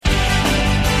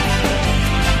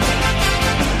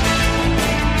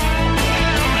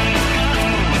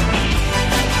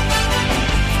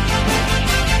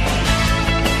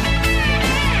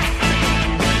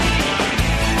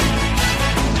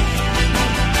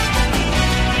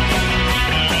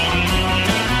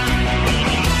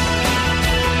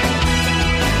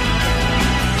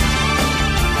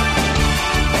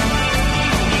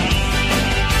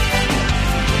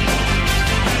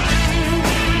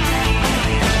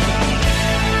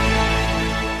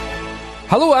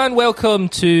Hello and welcome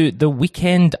to the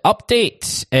weekend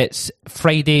update. It's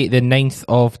Friday the 9th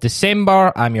of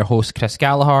December. I'm your host Chris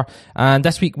Gallagher, and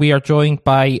this week we are joined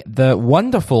by the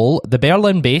wonderful, the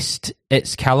Berlin-based,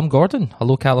 it's Callum Gordon.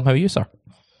 Hello Callum, how are you, sir?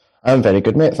 I'm very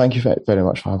good, mate. Thank you very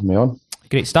much for having me on.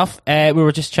 Great stuff. We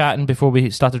were just chatting before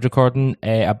we started recording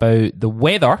about the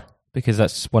weather, because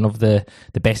that's one of the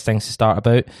best things to start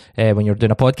about when you're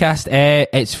doing a podcast.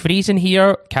 It's freezing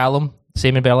here, Callum,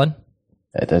 same in Berlin?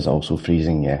 It is also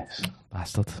freezing, yes.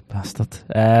 Bastard.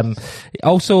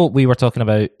 Also, we were talking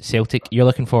about Celtic. You're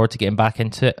looking forward to getting back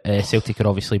into it. Celtic are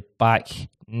obviously back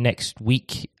next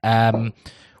week.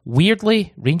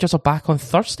 Weirdly, Rangers are back on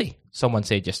Thursday, someone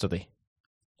said yesterday.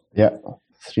 Yeah,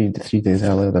 three days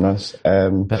earlier than us.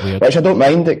 Bit weird. Which I don't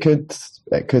mind. It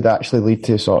could actually lead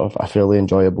to sort of a fairly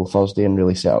enjoyable Thursday and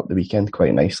really set up the weekend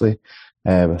quite nicely.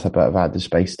 With a bit of added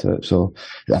spice to it. So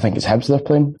I think it's Hibs they're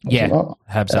playing. Yeah,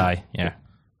 Hibs, yeah.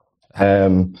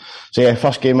 So yeah,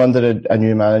 first game under a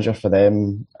new manager for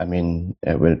them. I mean,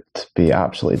 it would be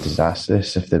absolutely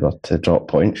disastrous if they were to drop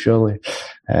points, surely.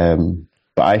 But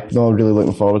I'm really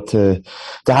looking forward to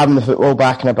having the football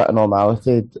back in a bit of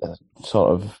normality.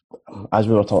 Sort of, as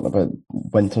we were talking about,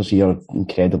 winters here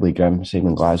incredibly grim, same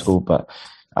in Glasgow, but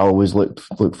I always look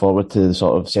forward to the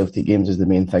sort of Celtic games as the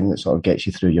main thing that sort of gets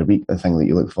you through your week, the thing that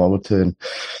you look forward to. And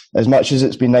as much as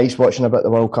it's been nice watching a bit of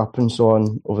the World Cup and so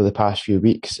on over the past few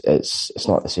weeks, it's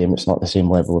not the same. It's not the same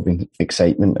level of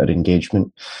excitement or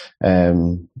engagement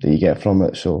that you get from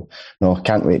it. So no, I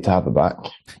can't wait to have it back.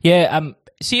 Yeah,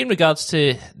 see, in regards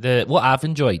to what I've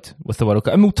enjoyed with the World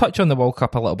Cup, and we'll touch on the World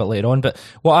Cup a little bit later on, but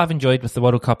what I've enjoyed with the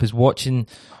World Cup is watching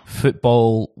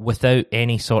football without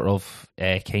any sort of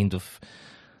kind of,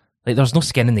 like, there's no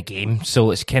skin in the game,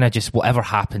 so it's kind of just whatever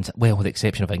happens, well, with the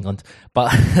exception of England,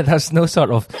 but there's no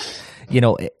sort of,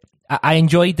 I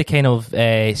enjoyed the kind of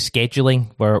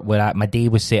scheduling where my day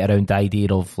was set around the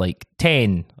idea of like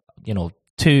 10,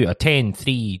 2 or 10,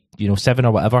 3, 7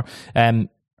 or whatever.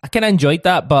 I kind of enjoyed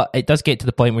that, but it does get to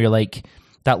the point where you're like,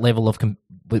 that level of,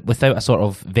 without a sort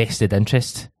of vested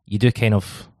interest, you do kind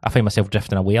of, I find myself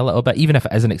drifting away a little bit, even if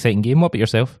it is an exciting game. What about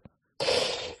yourself?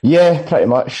 Yeah, pretty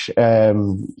much.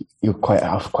 You'll quite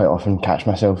often catch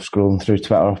myself scrolling through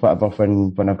Twitter or whatever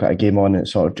when I've got a game on.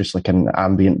 It's sort of just like an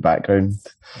ambient background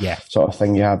sort of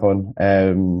thing you have on.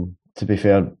 To be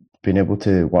fair, being able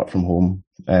to work from home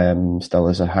still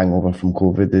as a hangover from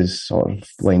COVID is sort of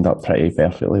lined up pretty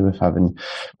perfectly with having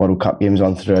World Cup games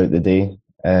on throughout the day.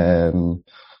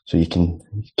 So you can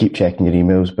keep checking your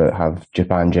emails, but have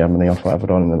Japan, Germany or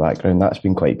whatever on in the background. That's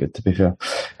been quite good, to be fair.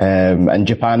 And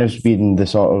Japan has been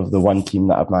the one team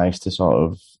that I've managed to sort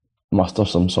of muster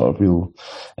some sort of real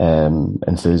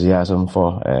enthusiasm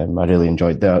for. I really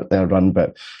enjoyed their run,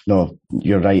 but no,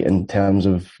 you're right. In terms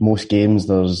of most games,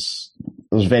 there's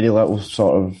very little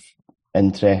sort of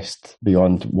interest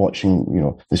beyond watching,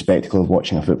 the spectacle of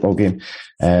watching a football game.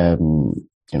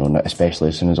 Especially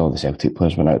as soon as all the Celtic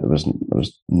players went out, there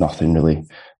was nothing really.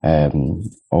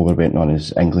 All we're waiting on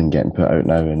is England getting put out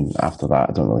now, and after that,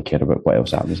 I don't really care about what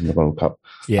else happens in the World Cup.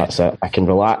 Yeah. That's it. I can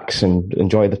relax and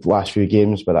enjoy the last few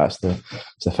games, but that's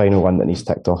the final one that needs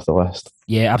ticked off the list.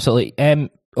 Yeah, absolutely.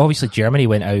 Obviously, Germany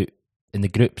went out in the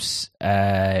groups.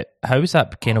 How's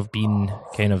that kind of been?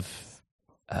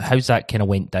 How's that kind of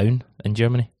went down in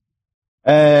Germany?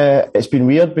 It's been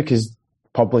weird because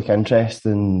public interest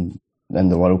in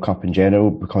the World Cup in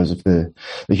general, because of the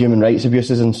human rights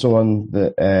abuses and so on,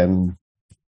 that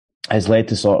has led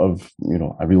to sort of,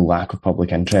 a real lack of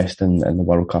public interest in the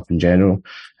World Cup in general.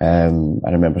 I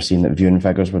remember seeing that viewing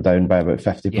figures were down by about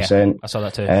 50%. Yeah, I saw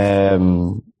that too.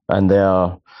 And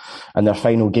their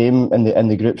final game in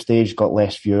the group stage got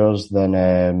less viewers than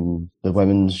the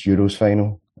women's Euros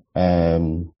final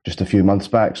just a few months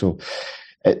back. So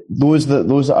those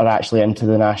that are actually into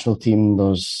the national team,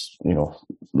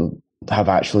 have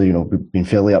actually, been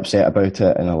fairly upset about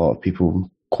it, and a lot of people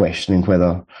questioning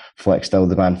whether Flick's still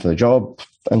the man for the job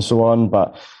and so on.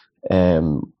 But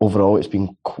overall, it's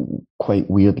been quite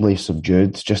weirdly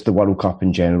subdued. Just the World Cup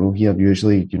in general here,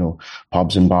 usually,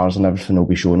 pubs and bars and everything will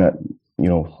be showing it,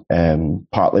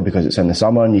 partly because it's in the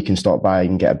summer and you can stop by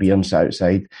and get a beer and sit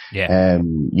outside. Yeah.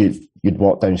 You'd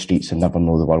walk down streets and never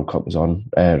know the World Cup was on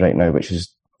right now, which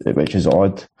is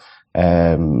odd.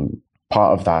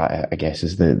 Part of that, I guess,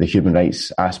 is the human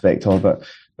rights aspect of it,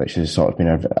 which has sort of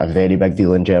been a very big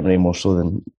deal in Germany, more so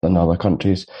than other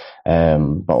countries.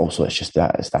 But also it's just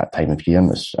that it's that time of year, and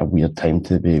it's a weird time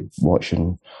to be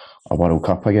watching a World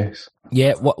Cup, I guess.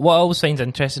 Yeah, what I always find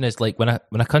interesting is like when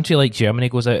a country like Germany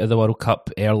goes out of the World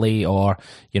Cup early, or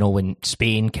when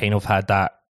Spain kind of had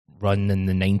that run in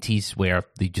the 90s where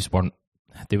they just weren't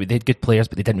they had good players,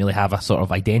 but they didn't really have a sort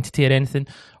of identity or anything.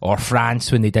 Or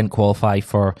France when they didn't qualify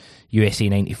for USA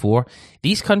 94.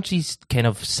 These countries kind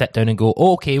of sit down and go,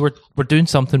 oh, okay, we're doing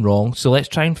something wrong, so let's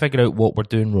try and figure out what we're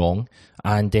doing wrong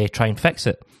and try and fix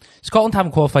it. Scotland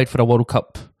haven't qualified for a World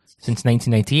Cup since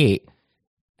 1998,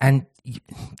 and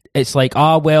it's like,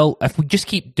 well, if we just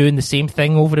keep doing the same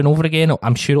thing over and over again,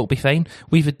 I'm sure it'll be fine.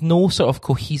 We've had no sort of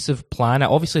cohesive plan.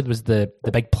 Obviously, there was the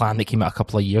big plan that came out a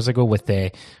couple of years ago with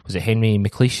was it Henry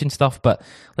McLeish and stuff, but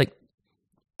like,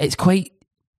 it's quite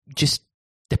just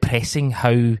depressing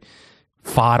how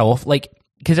far off, like,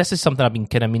 because this is something I've been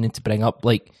kind of meaning to bring up.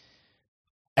 Like,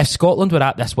 if Scotland were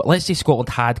at this, let's say Scotland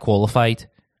had qualified,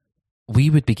 we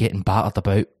would be getting battered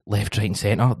about left, right, and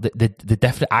centre. The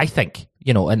different, I think,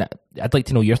 and I'd like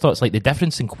to know your thoughts. Like the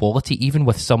difference in quality, even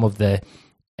with some of the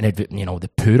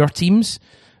poorer teams.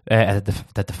 I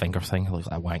did the finger thing, I look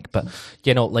like a wank, but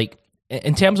like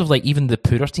in terms of like even the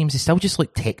poorer teams, they still just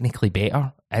look technically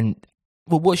better. And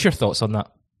what's your thoughts on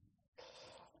that?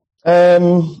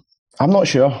 I'm not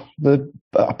sure. The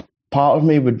part of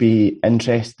me would be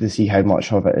interested to see how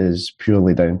much of it is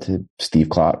purely down to Steve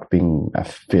Clarke being a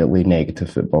fairly negative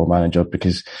football manager,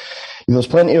 because there's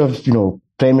plenty of,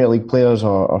 Premier League players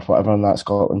or whatever on that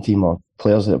Scotland team, or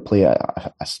players that play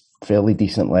at a fairly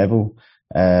decent level.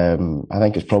 I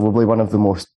think it's probably one of the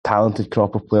most talented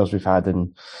crop of players we've had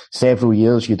in several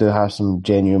years. You do have some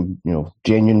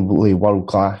genuinely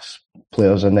world-class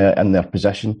players in their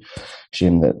position.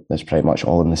 Shame that it's pretty much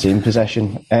all in the same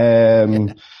position.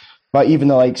 But even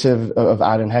the likes of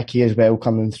Aaron Hickey as well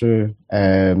coming through,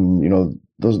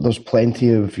 there's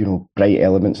plenty of, bright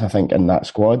elements, I think, in that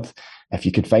squad. If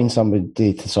you could find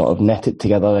somebody to sort of knit it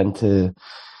together into,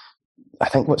 I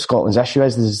think what Scotland's issue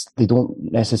is they don't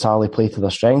necessarily play to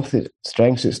their strengths.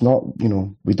 It's not,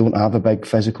 we don't have a big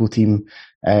physical team.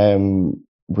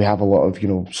 We have a lot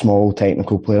of, small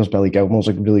technical players. Billy Gilmore's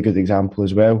a really good example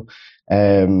as well.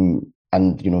 And,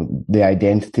 the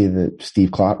identity that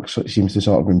Steve Clarke seems to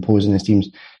sort of impose in his teams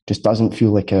just doesn't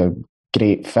feel like a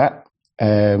great fit.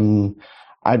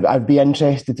 I'd be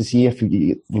interested to see if,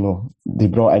 they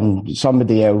brought in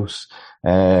somebody else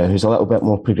who's a little bit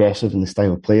more progressive in the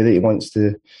style of play that he wants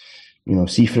to,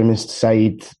 see from his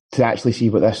side, to actually see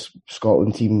what this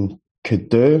Scotland team could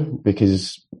do,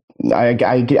 because I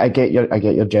get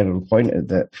your general point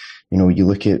that, you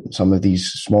look at some of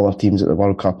these smaller teams at the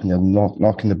World Cup and they're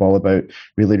knocking the ball about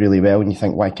really, really well, and you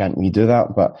think, why can't we do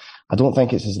that? But I don't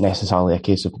think it's necessarily a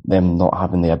case of them not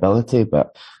having the ability,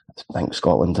 but I think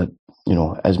Scotland,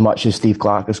 as much as Steve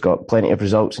Clarke has got plenty of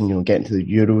results and, getting to the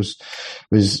Euros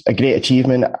was a great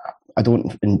achievement, I don't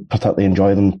particularly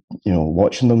enjoy them,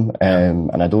 watching them.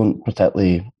 And I don't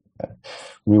particularly,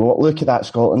 when we look at that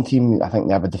Scotland team, I think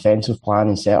they have a defensive plan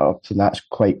and set up, and that's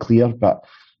quite clear. But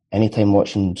anytime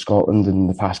watching Scotland in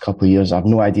the past couple of years, I have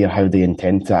no idea how they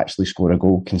intend to actually score a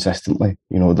goal consistently.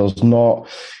 There's not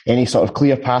any sort of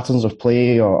clear patterns of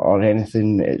play or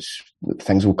anything. It's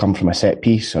things will come from a set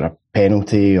piece or a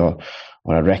penalty or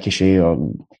a ricochet or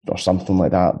something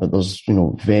like that. But there's,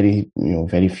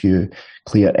 very few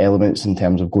clear elements in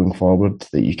terms of going forward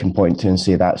that you can point to and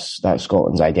say that's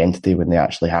Scotland's identity when they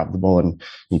actually have the ball and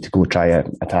need to go try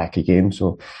and attack a game.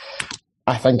 So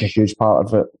I think a huge part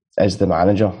of it is the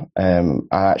manager. I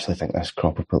actually think this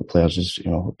crop of players is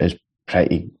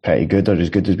pretty good, or as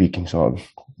good as we can sort of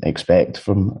expect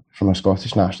from a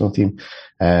Scottish national team.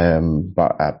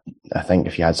 But I think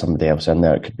if you had somebody else in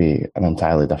there, it could be an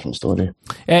entirely different story.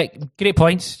 Great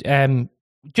points. I've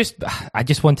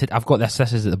got this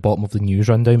is at the bottom of the news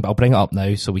rundown, but I'll bring it up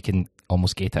now so we can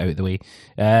almost get it out of the way.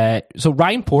 So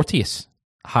Ryan Porteous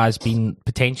has been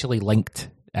potentially linked,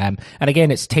 and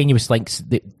again, it's tenuous links.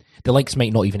 The links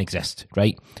might not even exist,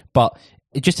 right? But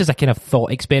just as a kind of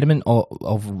thought experiment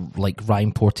of like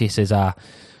Ryan Porteous is a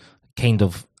kind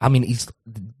of,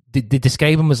 they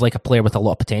describe him as like a player with a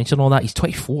lot of potential and all that. He's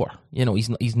 24,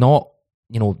 he's not,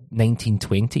 19,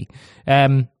 20.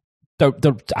 I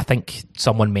think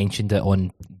someone mentioned it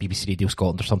on BBC Radio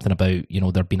Scotland or something about,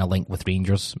 there being a link with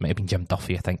Rangers. Might have been Jim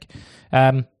Duffy, I think.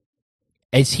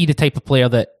 Is he the type of player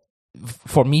that,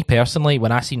 for me personally,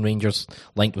 when I seen Rangers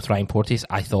linked with Ryan Porteous,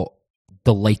 I thought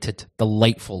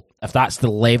delightful. If that's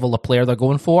the level of player they're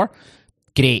going for,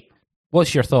 great.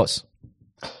 What's your thoughts?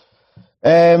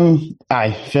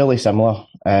 Fairly similar.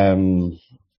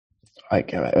 Put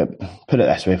it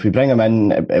this way: if we bring him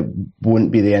in, it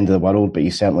won't be the end of the world, but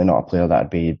he's certainly not a player that I'd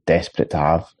be desperate to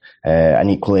have.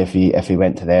 And equally, if he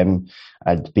went to them,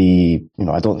 I'd be,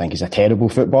 I don't think he's a terrible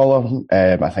footballer.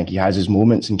 I think he has his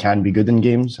moments and can be good in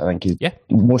games. I think his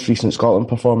most recent Scotland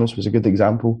performance was a good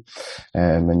example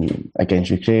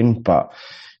against Ukraine. But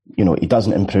he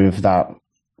doesn't improve that.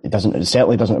 It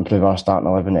certainly doesn't improve our starting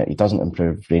 11. He doesn't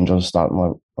improve Rangers'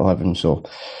 starting 11. So,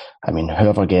 I mean,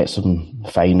 whoever gets him,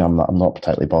 fine. I'm not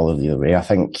particularly bothered either way. I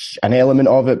think an element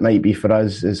of it might be for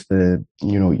us is the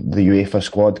UEFA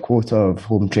squad quota of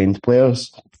home trained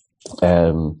players.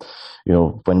 When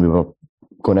we were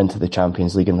going into the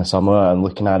Champions League in the summer and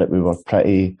looking at it, we were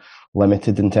pretty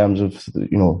limited in terms of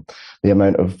the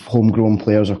amount of homegrown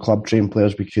players or club trained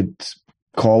players we could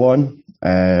call on.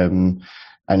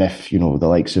 And if, the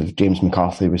likes of James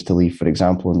McCarthy was to leave, for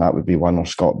example, and that would be one, or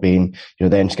Scott Bain, you're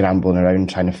then scrambling around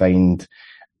trying to find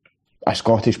a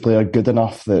Scottish player good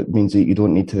enough that means that you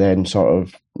don't need to then sort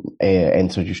of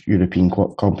enter just European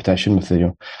competition with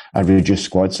a reduced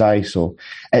squad size. So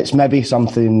it's maybe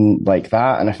something like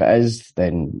that. And if it is,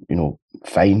 then,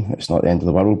 fine. It's not the end of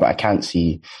the world. But I can't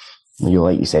see,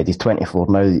 like you said, he's 24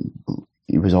 now.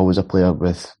 He was always a player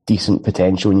with decent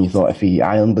potential. And you thought if he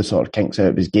ironed the sort of kinks out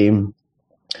of his game,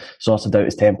 sorted out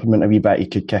his temperament a wee bit, he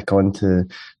could kick on to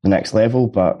the next level.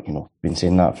 But, been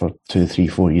saying that for 2, 3,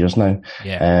 4 years now.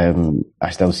 Yeah. I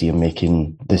still see him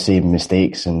making the same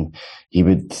mistakes, and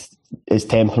his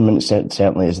temperament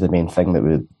certainly is the main thing that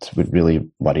would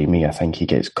really worry me. I think he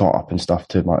gets caught up in stuff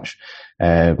too much.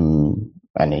 And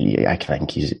I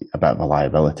think he's a bit of a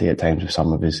liability at times with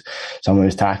some of his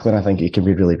tackling. I think he can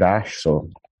be really rash. So,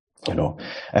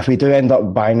 if we do end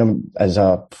up buying him as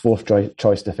a fourth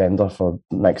choice defender for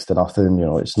next to nothing,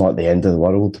 it's not the end of the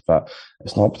world, but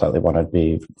it's not particularly one I'd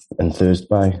be enthused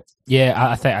by. Yeah,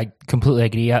 I think I completely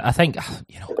agree. I think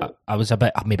I was a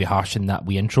bit maybe harsh in that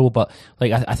wee intro, but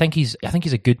I think he's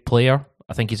a good player.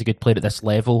 I think he's a good player at this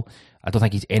level. I don't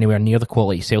think he's anywhere near the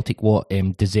quality Celtic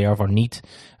deserve or need.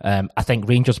 I think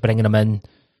Rangers bringing him in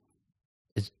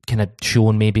is kind of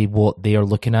showing maybe what they are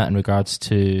looking at in regards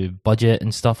to budget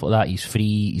and stuff like that. He's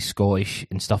free, he's Scottish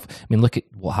and stuff. I mean, look at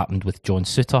what happened with John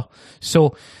Souttar.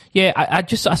 So, yeah, I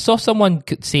saw someone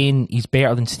saying he's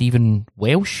better than Stephen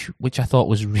Welsh, which I thought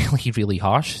was really, really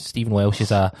harsh. Stephen Welsh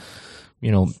is a,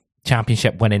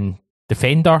 championship winning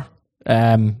defender.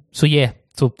 So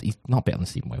he's not better than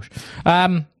Stephen Welsh.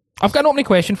 I've got an opening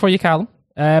question for you, Callum.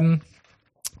 How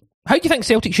do you think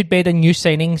Celtic should bed in new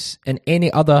signings and any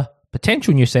other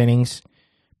potential new signings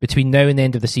between now and the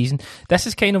end of the season? This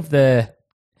is kind of the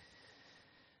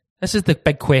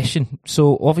big question.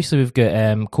 So obviously we've got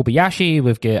Kobayashi,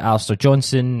 we've got Alistair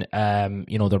Johnson.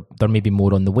 There may be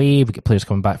more on the way. We've got players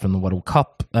coming back from the World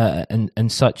Cup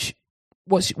and such.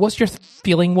 What's your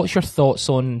feeling? What's your thoughts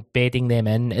on bedding them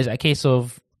in? Is it a case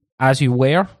of as you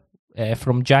were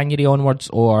from January onwards,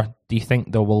 or do you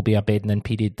think there will be a bedding in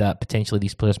period that potentially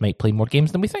these players might play more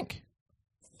games than we think?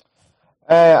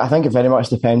 I think it very much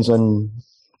depends on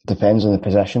the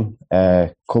position.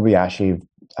 Kobayashi,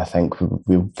 I think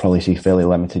we'll probably see fairly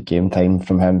limited game time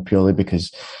from him purely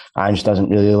because Ange doesn't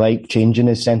really like changing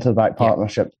his centre-back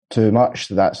partnership too much.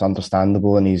 So that's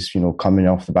understandable, and he's coming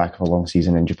off the back of a long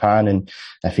season in Japan, and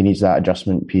if he needs that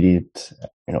adjustment period,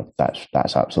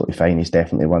 that's absolutely fine. He's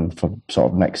definitely one for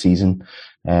sort of next season,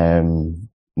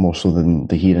 more so than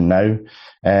the here and now.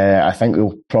 I think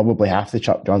we'll probably have to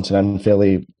chuck Johnson in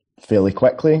fairly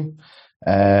quickly.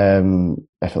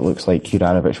 If it looks like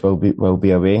Juranovic will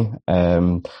be away.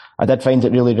 I did find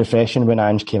it really refreshing when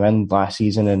Ange came in last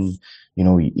season and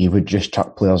he would just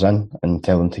chuck players in and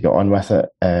tell them to get on with it,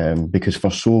 because for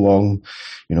so long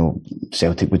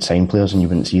Celtic would sign players and you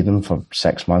wouldn't see them for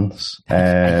 6 months.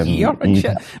 A year?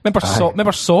 Remember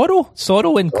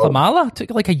Soro in Klimala? It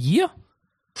took like a year.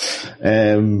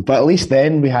 But at least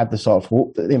then we had the sort of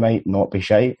hope that they might not be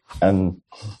shite, and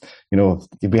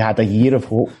we had a year of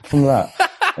hope from that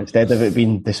instead of it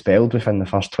being dispelled within the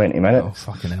first 20 minutes.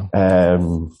 Oh, fucking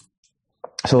hell.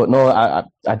 So no,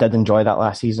 I did enjoy that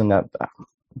last season,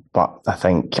 but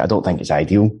I don't think it's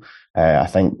ideal. I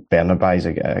think Bernabei is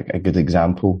a good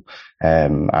example.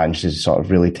 Ange is sort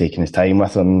of really taking his time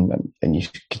with him, and you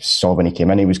saw when he came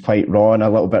in, he was quite raw and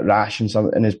a little bit rash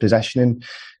in his positioning.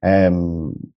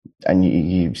 And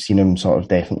you've seen him sort of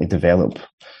definitely develop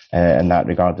in that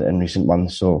regard in recent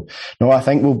months. So no, I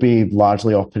think we'll be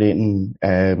largely operating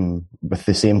with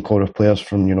the same core of players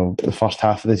from the first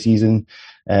half of the season.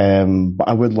 But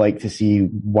I would like to see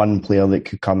one player that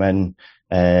could come in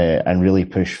and really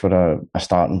push for a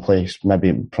starting place,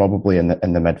 probably in the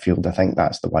midfield. I think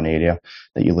that's the one area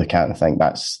that you look at and think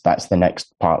that's the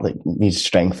next part that needs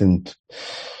strengthened.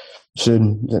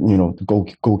 soon. You know, the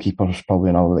goalkeeper's probably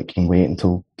another that can wait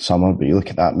until summer, but you look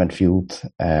at that midfield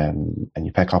and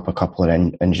you pick up a couple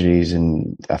of injuries,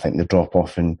 and I think the drop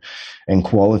off in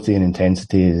quality and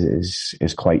intensity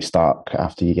is quite stark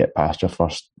after you get past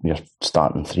your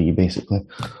starting three, basically.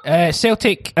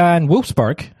 Celtic and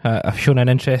Wolfsburg have shown an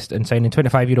interest in signing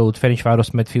 25-year-old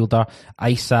Ferencváros midfielder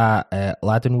Isa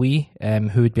Ladonwi,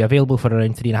 who would be available for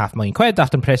around £3.5 million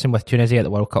after impressing with Tunisia at the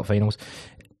World Cup finals.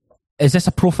 Is this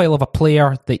a profile of a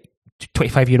player that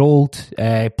 25-year-old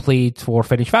played for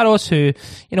Ferencváros, who,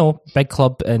 you know, big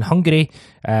club in Hungary,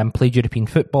 played European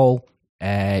football,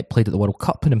 played at the World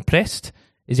Cup and impressed?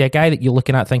 Is he a guy that you're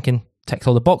looking at thinking ticks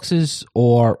all the boxes,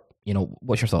 or, you know,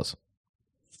 what's your thoughts?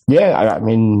 Yeah, I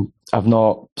mean, I've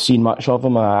not seen much of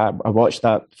him. I watched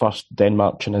that first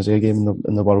Denmark-Tunisia game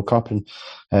in the World Cup, and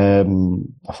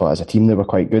I thought as a team they were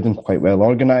quite good and quite well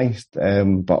organised,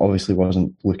 but obviously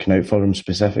wasn't looking out for him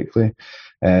specifically.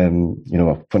 You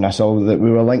know, when I saw that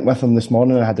we were linked with him this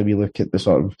morning, I had to look at the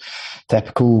sort of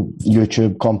typical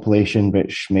YouTube compilation,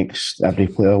 which makes every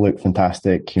player look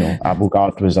fantastic. You know,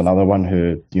 Abildgaard was another one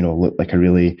who, you know, looked like a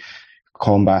really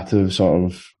combative sort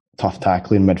of tough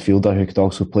tackling midfielder who could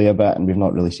also play a bit, and we've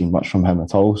not really seen much from him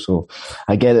at all. So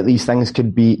I get that these things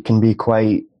can be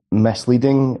quite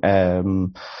misleading,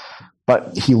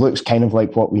 but he looks kind of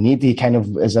like what we need. He kind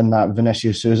of is in that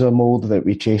Vinicius Souza mold that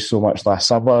we chased so much last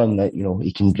summer, and that, you know,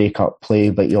 he can break up play,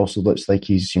 but he also looks like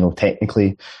he's, you know,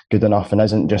 technically good enough and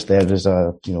isn't just there as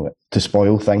a, you know, to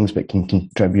spoil things, but can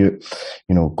contribute,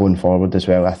 you know, going forward as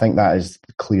well. I think that is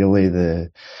clearly the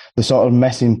sort of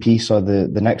missing piece, or the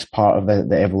next part of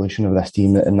the evolution of this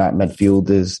team in that midfield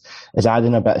is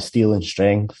adding a bit of steel and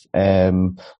strength,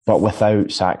 but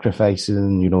without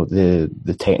sacrificing, you know,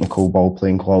 the technical ball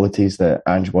playing qualities that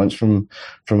Ange wants from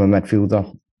a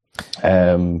midfielder.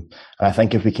 And I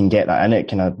think if we can get that in, it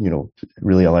can, you know,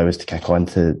 really allow us to kick on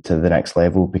to the next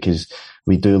level, because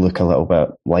we do look a little bit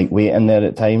lightweight in there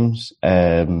at times.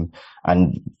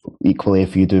 And equally,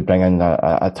 if you do bring in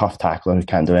a tough tackler who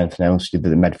can't do anything else, the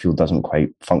midfield doesn't quite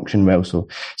function well. So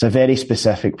it's a very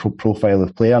specific profile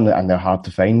of player, and they're hard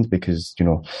to find, because, you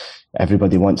know,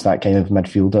 everybody wants that kind of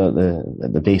midfielder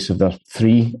at the base of their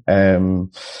three.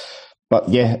 But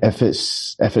yeah, if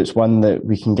it's one that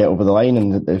we can get over the line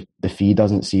and the fee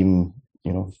doesn't seem,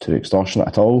 you know, too extortionate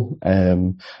at all,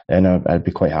 then I'd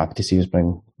be quite happy to see us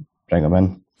bring him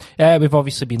in. Yeah, we've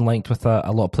obviously been linked with a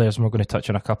lot of players, and we're going to touch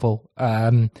on a couple.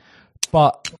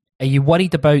 But are you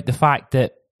worried about the fact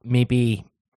that maybe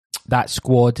that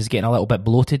squad is getting a little bit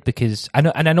bloated? Because I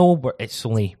know we're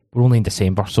only in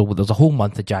December, so there's a whole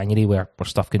month of January where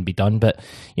stuff can be done. But,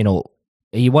 you know,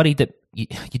 are you worried that you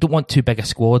don't want too big a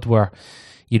squad where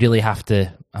you really have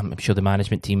to? I'm sure the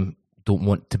management team don't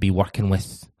want to be working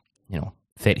with, you know,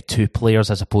 32 players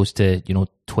as opposed to, you know,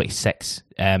 26. Is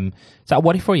that a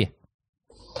worry for you?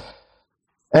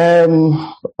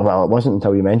 Well, it wasn't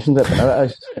until you mentioned it, but now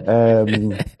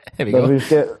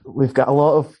it is. We've got a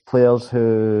lot of players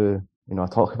who, you know, I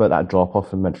talk about that drop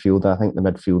off in midfield. I think the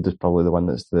midfield is probably the one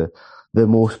that's the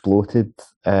most bloated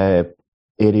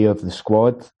area of the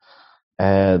squad.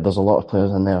 There's a lot of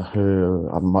players in there who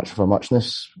are much of a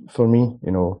muchness for me.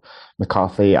 You know,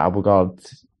 McCarthy, Abildgaard,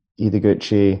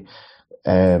 Ideguchi.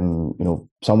 You know,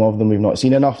 some of them we've not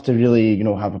seen enough to really, you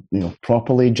know, have, you know,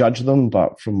 properly judge them.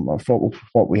 But from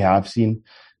what we have seen,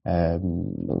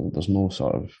 there's no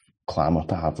sort of clamour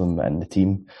to have them in the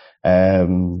team.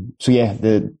 So yeah,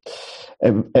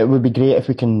 it would be great if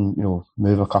we can, you know,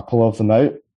 move a couple of them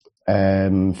out.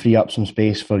 Free up some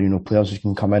space for, you know, players who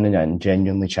can come in and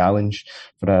genuinely challenge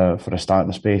for a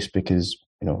starting space, because,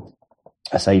 you know,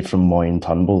 aside from Moy and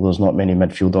Turnbull, there's not many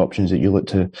midfield options that you look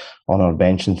to on our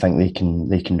bench and think they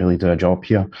can really do a job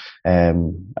here.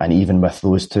 And even with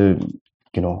those two,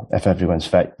 you know, if everyone's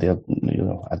fit, you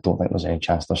know, I don't think there's any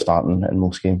chance they're starting in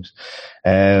most games.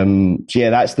 So yeah,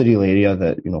 that's the real area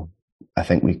that, you know, I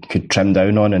think we could trim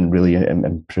down on and really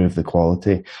improve the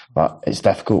quality. But it's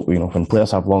difficult, you know, when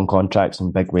players have long contracts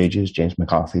and big wages. James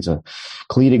McCarthy's a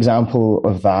clear example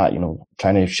of that. You know,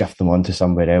 trying to shift them onto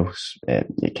somewhere else,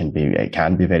 it can be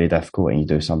very difficult, and you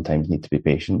do sometimes need to be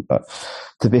patient. But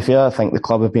to be fair, I think the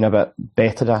club have been a bit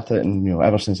better at it, and, you know,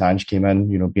 ever since Ange came in,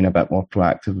 you know, been a bit more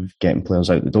proactive with getting players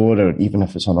out the door, or even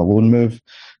if it's on a loan move.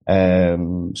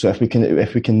 So if we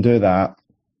can do that,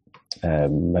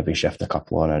 maybe shift a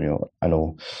couple on. I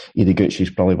know Ideguchi's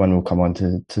probably one we'll come on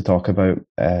to talk about.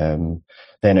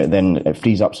 Then it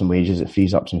frees up some wages, it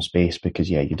frees up some space, because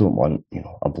you don't want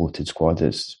a bloated squad.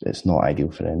 It's not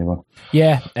ideal for anyone.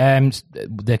 Yeah,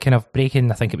 the kind of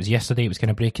breaking, I think it was yesterday, it was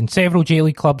kind of breaking. Several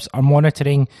J-League clubs are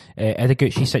monitoring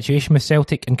Ideguchi's situation with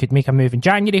Celtic and could make a move in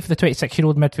January for the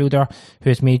 26-year-old midfielder who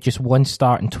has made just one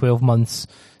start in 12 months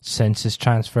since his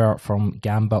transfer from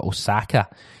Gamba Osaka.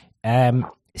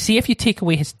 See if you take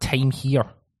away his time here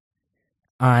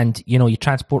and you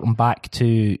transport him back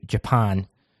to Japan.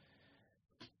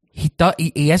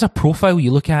 He has a profile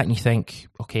you look at and you think,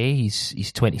 okay, he's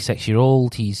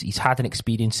 26-year-old. He's had an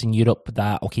experience in Europe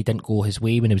that didn't go his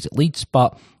way when he was at Leeds,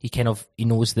 but he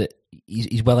knows that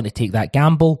he's willing to take that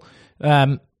gamble.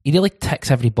 He really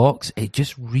ticks every box. It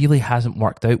just really hasn't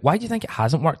worked out. Why do you think it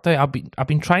hasn't worked out? I've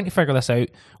been trying to figure this out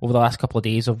over the last couple of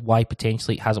days of why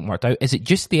potentially it hasn't worked out. Is it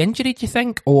just the injury, do you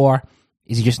think, or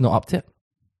is he just not up to it?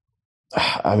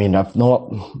 I mean,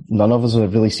 none of us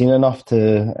have really seen enough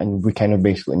and we kind of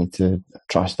basically need to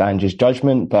trust Ange's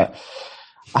judgment. But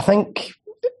I think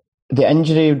the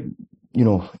injury,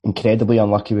 incredibly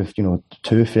unlucky with,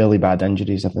 two fairly bad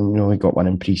injuries. I think, we got one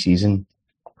in pre-season,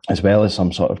 as well as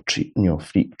some sort of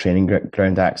freak training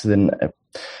ground accident.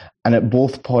 And at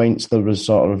both points, there was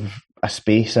sort of a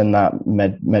space in that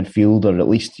midfield, or at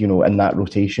least, in that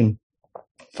rotation,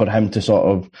 for him to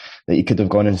that he could have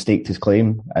gone and staked his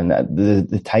claim. And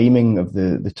the timing of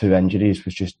the two injuries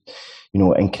was just,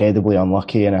 incredibly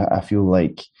unlucky. And I feel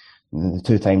like the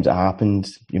two times it happened,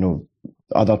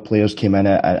 other players came in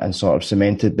and sort of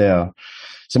cemented their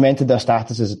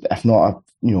status as, if not a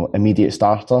immediate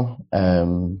starter,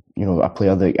 a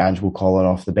player that Ange will call on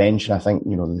off the bench. And I think,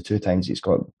 the two times he's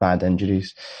got bad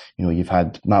injuries, you've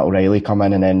had Matt O'Reilly come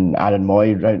in and then Aaron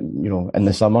Moy, in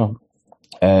the summer,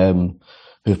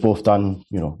 who've both done,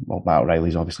 Matt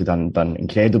O'Reilly's obviously done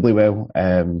incredibly well.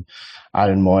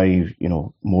 Aaron Moy,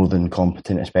 more than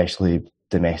competent, especially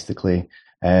domestically.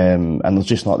 And there's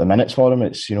just not the minutes for him.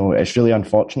 It's really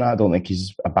unfortunate. I don't think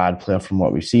he's a bad player from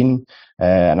what we've seen.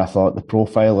 And I thought the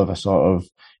profile of a sort of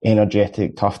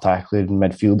energetic, tough tackling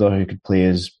midfielder who could play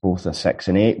as both a 6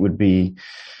 and 8 would be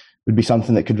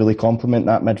something that could really complement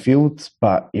that midfield.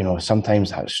 But,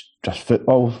 sometimes that's just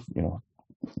football.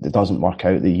 It doesn't work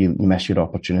out, that you miss your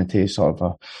opportunity, sort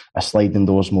of a sliding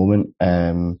doors moment.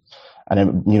 And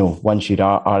then, once you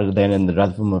are then in the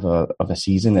rhythm of a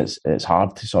season, it's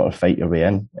hard to sort of fight your way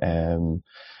in.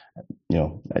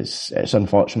 It's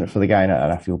unfortunate for the guy, and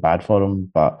I feel bad for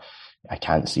him, but I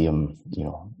can't see him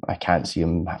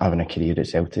having a career at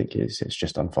Celtic. It's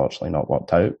just unfortunately not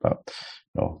worked out, but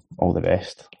all the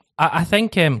best. I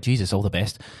think, Jesus, all the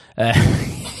best.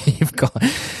 You've got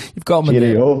him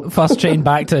on the first train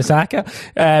back to Osaka.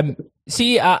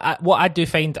 See, what I do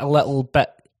find a little bit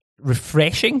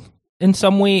refreshing in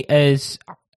some way is,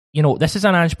 this is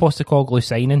an Ange Postecoglou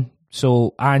signing.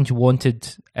 So Ange wanted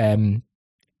him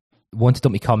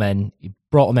to come in. He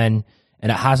brought him in,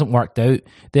 and it hasn't worked out.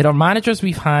 There are managers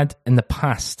we've had in the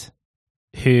past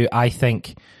who I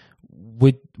think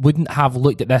wouldn't have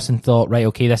looked at this and thought, right,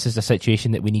 okay, this is a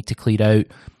situation that we need to clear out.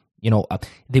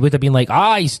 They would have been like,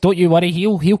 don't you worry,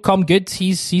 he'll come good.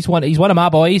 He's one of my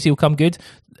boys. He'll come good.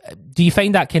 Do you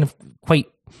find that kind of quite?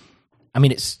 I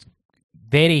mean, it's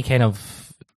very kind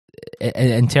of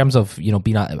in terms of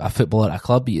being a footballer at a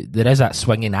club. There is that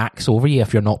swinging axe over you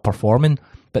if you're not performing.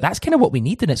 But that's kind of what we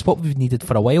need, and it's what we've needed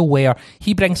for a while. Where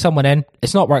he brings someone in,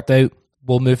 it's not worked out,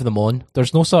 we'll move them on.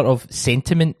 There's no sort of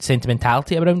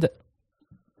sentimentality around it.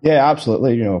 Yeah,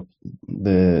 absolutely.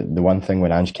 The one thing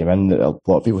when Ange came in that a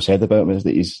lot of people said about him is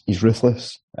that he's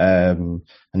ruthless, and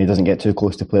he doesn't get too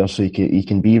close to players, so he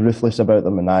can be ruthless about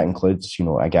them, and that includes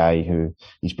a guy who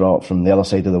he's brought from the other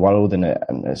side of the world, and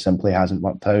it simply hasn't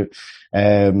worked out.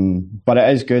 But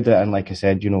it is good, and like I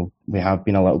said, we have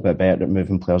been a little bit better at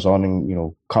moving players on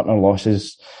and cutting our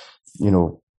losses,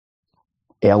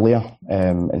 earlier,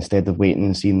 instead of waiting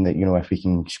and seeing that if we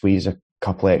can squeeze a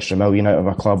couple of extra million out of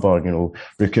a club or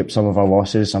recoup some of our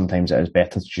losses. Sometimes it is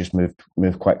better to just move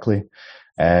quickly.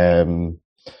 So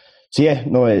yeah,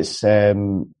 no, it's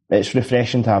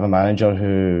refreshing to have a manager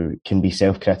who can be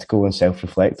self-critical and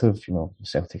self-reflective.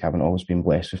 Celtic haven't always been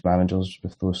blessed with managers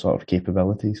with those sort of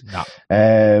capabilities. No.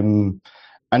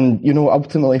 And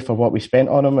ultimately for what we spent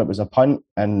on him, it was a punt,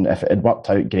 and if it had worked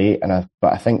out, great.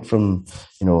 But I think from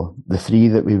the three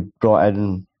that we brought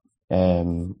in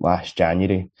last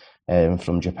January.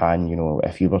 From Japan,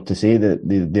 if you were to say that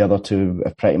the other two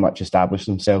have pretty much established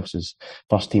themselves as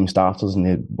first team starters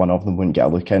and one of them wouldn't get a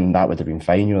look in, that would have been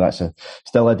fine. That's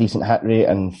still a decent hit rate,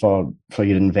 and for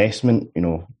your investment,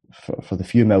 for the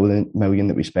few million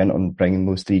that we spent on bringing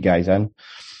those three guys in,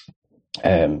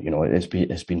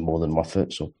 it's been more than worth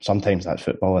it. So sometimes that's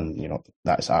football, and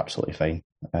that's absolutely fine.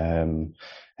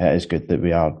 It is good that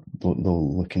we are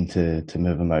looking to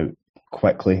move him out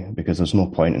quickly, because there's no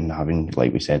point in having,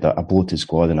 like we said, a bloated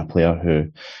squad and a player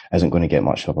who isn't going to get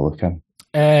much of a look in.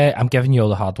 I'm giving you all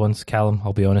the hard ones, Callum.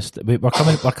 I'll be honest. We're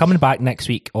coming back next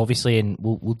week, obviously, and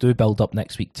we'll do build up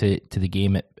next week to the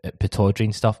game at Pittodrie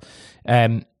and stuff.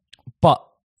 But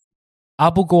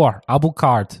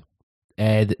Abildgaard,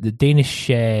 the Danish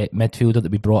midfielder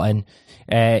that we brought in,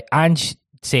 Ange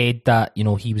said that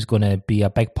he was going to be a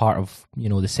big part of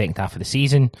the second half of the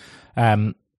season.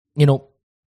 Erin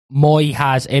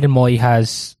Mooy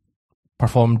has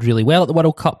performed really well at the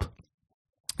World Cup.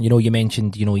 You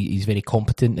mentioned, he's very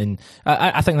competent, and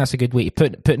I think that's a good way to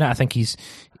putting it. I think he's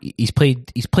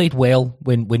played well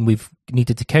when we've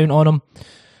needed to count on him.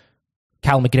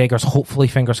 Cal McGregor's hopefully,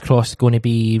 fingers crossed, going to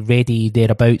be ready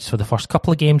thereabouts for the first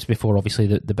couple of games before obviously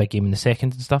the big game in the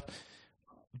second and stuff.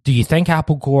 Do you think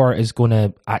Abildgaard is going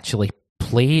to actually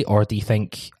play, or do you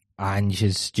think Ange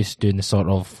is just doing the sort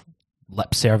of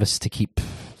lip service to keep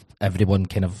everyone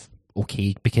kind of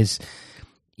okay? Because,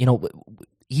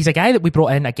 he's a guy that we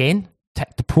brought in again,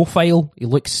 ticked the profile. He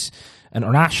looks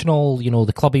international,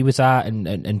 the club he was at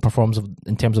and performs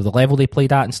in terms of the level they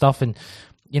played at and stuff. And,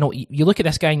 you look at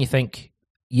this guy and you think,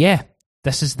 yeah,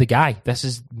 this is the guy. This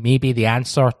is maybe the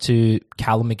answer to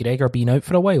Callum McGregor being out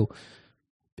for a while.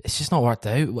 It's just not worked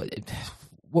out.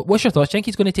 What's your thoughts? Do you think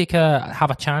he's going to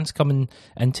have a chance coming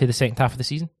into the second half of the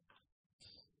season?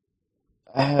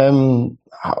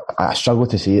 I struggle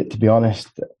to see it, to be honest,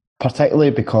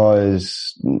 particularly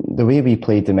because the way we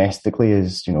play domestically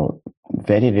is,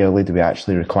 very rarely do we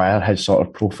actually require his sort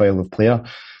of profile of player.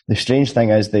 The strange thing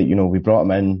is that, we brought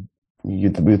him in,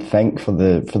 you would think for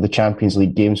the Champions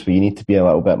League games where you need to be a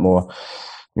little bit more,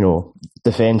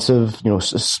 defensive,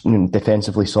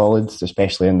 defensively solid,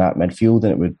 especially in that midfield,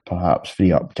 and it would perhaps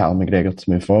free up Callum McGregor to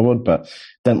move forward, but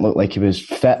didn't look like he was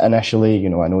fit initially.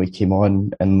 I know he came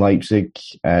on in Leipzig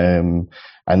and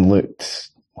looked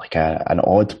like an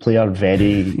odd player,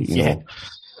 very,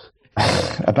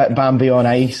 a bit Bambi on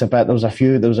ice, there was a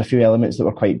few elements that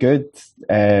were quite good.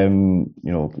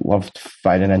 Loved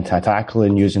firing into a tackle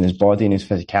and using his body and his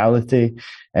physicality.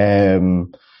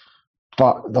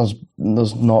 But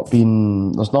there's not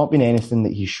been anything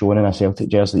that he's shown in a Celtic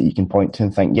jersey that you can point to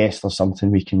and think, yes, there's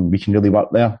something we can really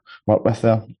work with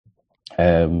there.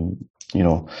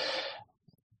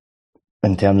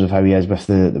 In terms of how he is with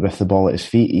the ball at his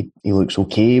feet, he looks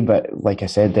okay. But like I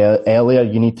said earlier,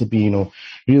 you need to be,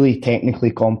 really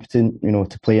technically competent,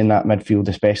 to play in that midfield,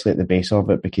 especially at the base of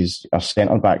it, because our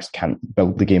centre backs can't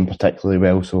build the game particularly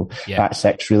well. So that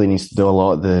six really needs to do a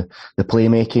lot of the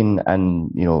playmaking,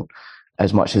 and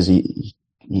as much as he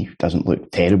doesn't look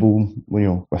terrible,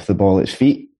 with the ball at his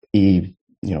feet, you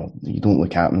don't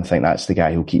look at him and think that's the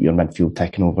guy who'll keep your midfield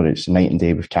ticking over. It's night and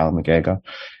day with Callum McGregor.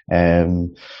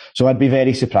 So I'd be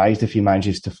very surprised if he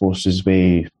manages to force his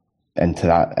way into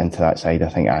that side. I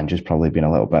think Ange has probably been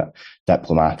a little bit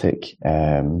diplomatic.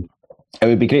 It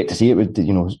would be great to see. It would,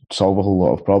 solve a whole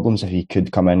lot of problems if he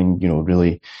could come in and,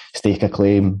 really stake a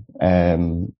claim,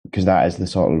 because that is the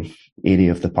sort of area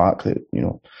of the park that,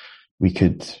 we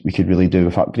could really do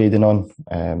with upgrading on.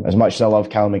 As much as I love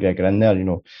Callum McGregor in there,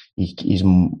 he's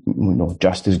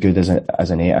just as good as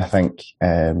an 8, I think.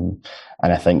 And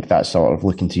I think that's sort of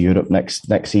looking to Europe next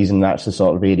season. That's the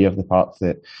sort of area of the park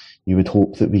that you would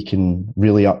hope that we can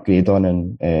really upgrade on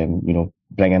and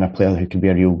bring in a player who can be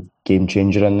a real game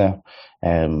changer in there.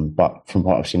 But from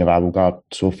what I've seen of Abildgaard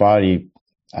so far, I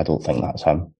don't think that's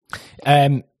him.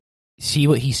 See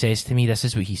what he says to me. This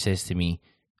is what he says to me.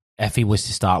 If he was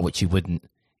to start, which he wouldn't,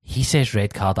 he says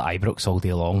red card at Ibrox all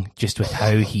day long, just with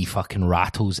how he fucking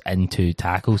rattles into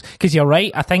tackles. Because you're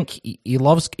right, I think he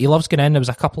loves going in. There was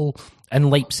a couple in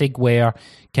Leipzig where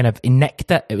kind of he nicked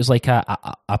it. It was like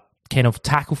a kind of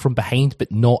tackle from behind,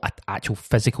 but not an actual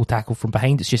physical tackle from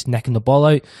behind. It's just nicking the ball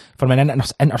out. From an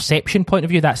interception point of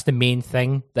view, that's the main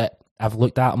thing that I've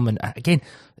looked at him. And again,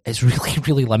 it's really,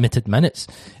 really limited minutes.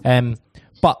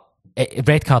 But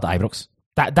red card at Ibrox.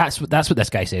 That's what this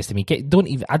guy says to me.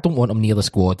 I don't want him near the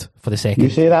squad for the second. You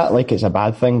say that like it's a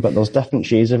bad thing, but there's different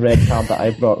shades of red card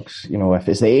at Ibrox. If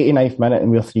it's the 89th minute and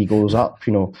we're 3 goals up,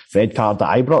 red card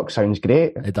at Ibrox sounds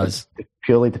great. It does. It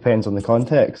purely depends on the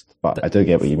context, but I do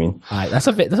get what you mean. That's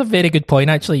a very good point,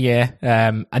 actually. Yeah,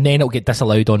 and then it'll get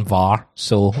disallowed on VAR,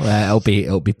 so it'll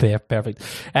be perfect.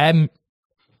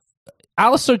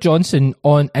 Alistair Johnson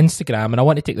on Instagram, and I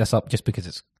want to take this up just because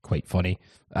it's quite funny.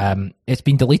 It's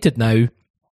been deleted now.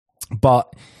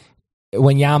 But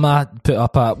Wanyama put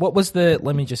up a... What was the...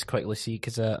 Let me just quickly see,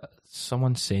 because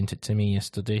someone sent it to me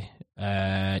yesterday.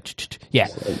 Yeah.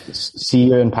 See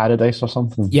you in paradise or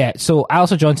something? Yeah, so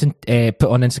Alistair Johnson put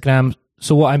on Instagram,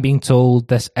 so what I'm being told,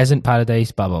 this isn't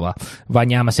paradise, blah, blah, blah.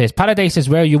 Wanyama says, paradise is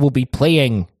where you will be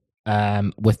playing,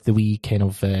 with the wee kind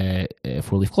of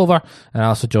four-leaf clover. And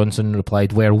Alistair Johnson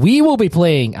replied, where we will be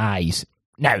playing, eyes.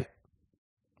 Now,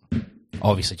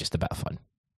 obviously just a bit of fun,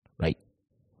 right?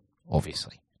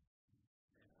 Obviously.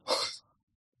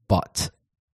 But,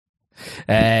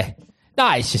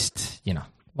 it's just,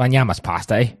 Wanyama's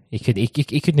past it. He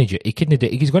couldn't do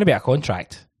it. He's going to be out of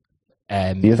contract.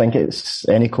 Do you think it's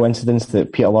any coincidence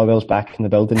that Peter Lawwell's back in the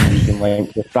building and you can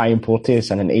link with Brian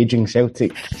Porteous and an aging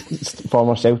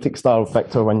former Celtic star,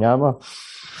 Victor Wanyama?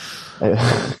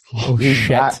 He's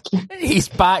back. He's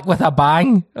back with a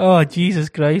bang. Oh, Jesus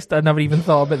Christ. I never even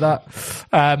thought about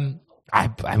that.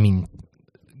 I mean,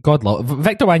 God love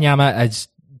Victor Wanyama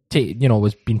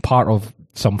was been part of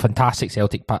some fantastic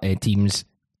Celtic teams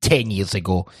 10 years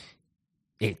ago.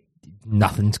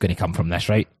 Nothing's going to come from this,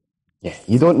 right? Yeah,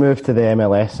 you don't move to the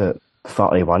MLS at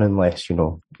 31 unless,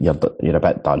 you're a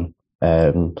bit done.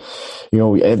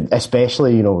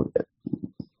 Especially,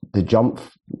 the jump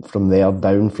from there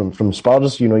down from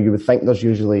Spurs, you would think there's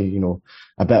usually,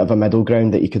 a bit of a middle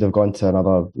ground that you could have gone to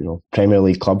another, Premier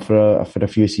League club for a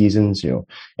few seasons,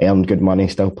 earned good money,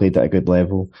 still played at a good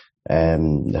level.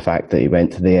 The fact that he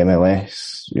went to the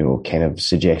MLS, kind of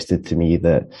suggested to me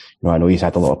that, I know he's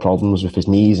had a lot of problems with his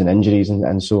knees and injuries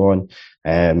and so on.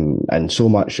 And so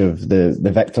much of the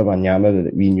Victor Wanyama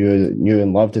that we knew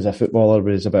and loved as a footballer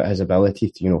was about his ability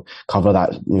to, cover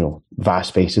that, vast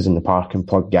spaces in the park and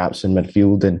plug gaps in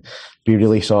midfield and be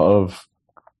really sort of,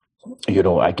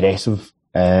 aggressive.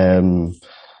 He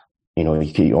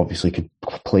obviously could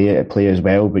play as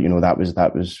well, but,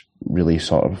 that was really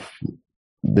sort of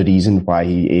the reason why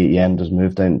he earned his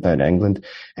move down to England.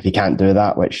 If he can't do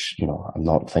that, which, I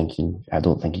don't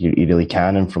think he really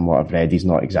can, and from what I've read, he's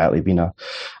not exactly been a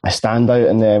standout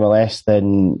in the MLS,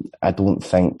 then I don't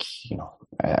think,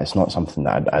 it's not something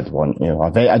that I'd want.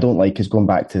 I don't like his going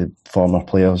back to former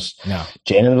players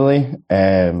generally,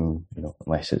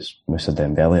 unless it's Moussa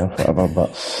Dembele or whatever.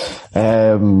 But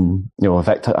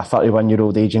Victor, a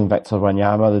 31-year-old aging Victor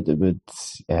Wanyama,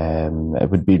 it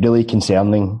would be really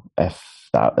concerning if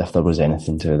there was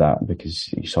anything to that,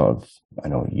 because I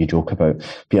know you joke about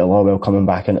Peter Lawwell coming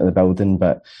back into the building,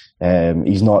 but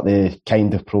he's not the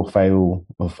kind of profile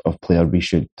of player we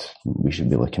should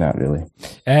be looking at, really.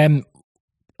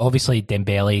 Obviously,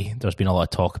 Dembele, there's been a lot of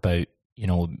talk about,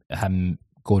 him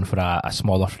going for a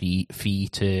smaller fee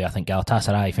to, I think,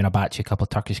 Galatasaray, Fenerbahce, a couple of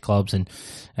Turkish clubs, and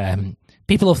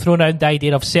people have thrown out the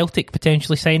idea of Celtic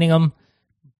potentially signing him.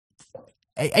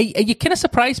 Are you kind of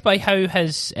surprised by how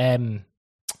his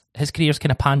career's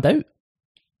kind of panned out?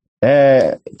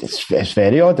 It's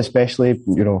very odd, especially,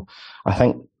 I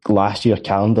think last year,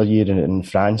 calendar year in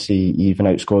France, he even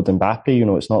outscored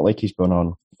Mbappe. It's not like he's gone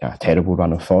on a terrible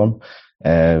run of form.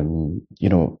 And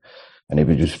he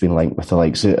would just been linked with the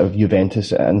likes of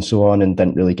Juventus and so on, and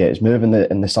didn't really get his move in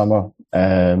the summer.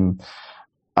 I'm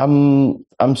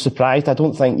surprised. I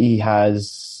don't think he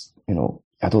has,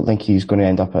 I don't think he's going to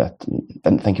end up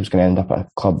didn't think he was going to end up at a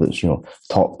club that's,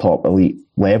 top elite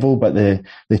level, but the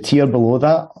tier below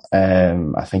that,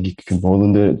 I think he can more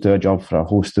than do a job for a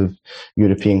host of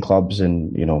European clubs,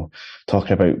 and,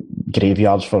 talking about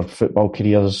graveyards for football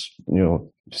careers,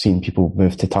 seeing people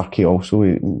move to Turkey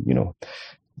also,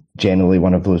 generally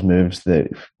one of those moves that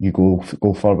you go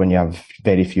for when you have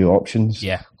very few options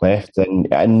left.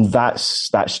 And that's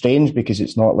strange, because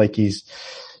it's not like he's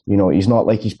not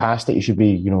like he's past it. He should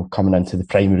be, coming into the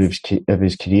prime of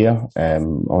his career.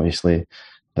 Obviously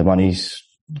the money's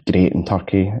great in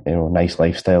Turkey, nice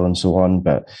lifestyle and so on,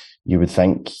 but you would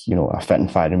think, a fit and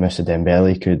firing Moussa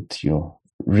Dembele could,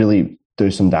 really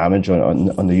do some damage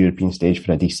on the European stage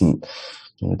for a decent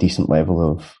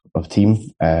level of team.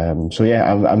 So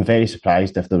yeah, I'm very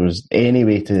surprised. If there was any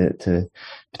way to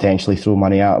potentially throw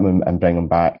money at him and bring him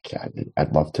back,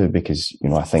 I'd love to, because,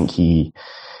 I think he,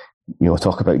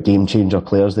 talk about game changer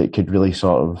players that could really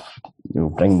sort of,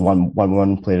 bring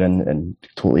one player in and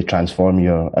totally transform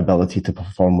your ability to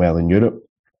perform well in Europe.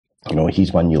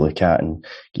 He's one you look at and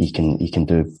he can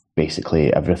do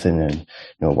basically everything, and,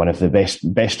 one of the best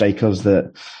strikers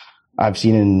that I've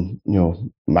seen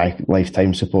in, my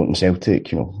lifetime supporting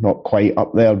Celtic, not quite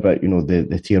up there, but,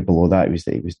 the tier below that,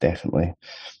 he was definitely,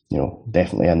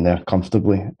 definitely in there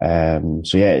comfortably.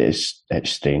 So yeah, it's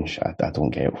strange. I don't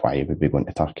get why he would be going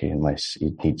to Turkey unless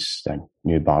he needs a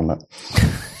new Barnet.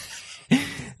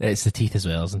 It's the teeth as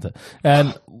well, isn't it?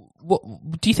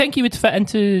 What do you think he would fit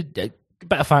into?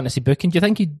 bit of fantasy booking. Do you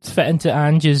think he'd fit into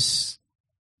Ange's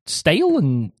style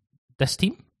in this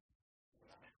team?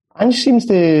 Ange seems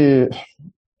to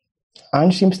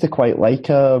quite like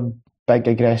a big,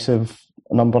 aggressive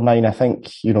number 9. I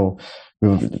think, you know,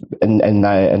 in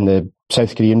the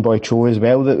South Korean boy Cho as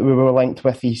well that we were linked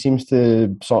with, he seems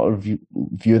to sort of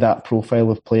view that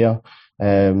profile of player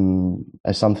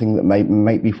as something that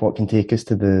might be what can take us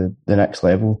to the next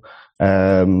level.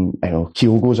 I know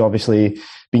Kyogo's obviously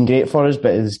been great for us,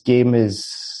 but his game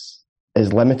is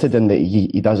limited in that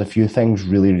he does a few things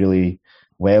really, really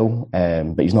well,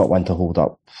 but he's not one to hold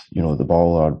up, you know, the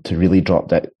ball or to really drop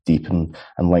that deep and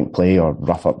link play or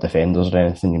rough up defenders or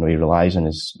anything. You know, he relies on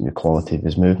the quality of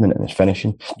his movement and his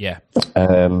finishing. Yeah.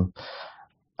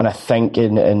 And I think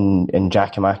in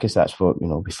Giakoumakis, that's what, you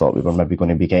know, we thought we were maybe going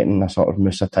to be getting, a sort of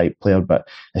Musa type player, but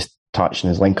his touch and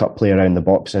his link up play around the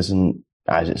box isn't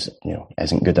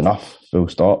good enough. Full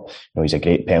stop. You know, he's a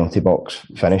great penalty box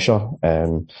finisher,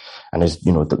 and is,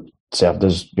 you know, served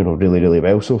us, you know, really, really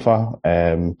well so far.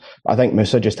 I think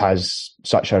Musa just has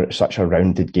such a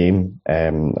rounded game.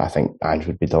 I think Ange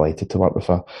would be delighted to work with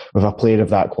a player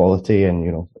of that quality, and,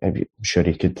 you know, I'm sure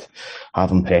he could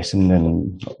have him pressing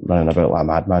and running about like a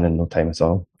madman in no time at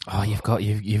all. Oh, you've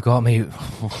got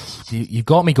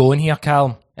me going here,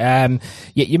 Cal.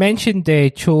 You mentioned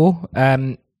Cho,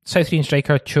 South Korean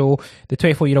striker Cho, the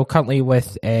 24-year-old currently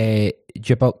with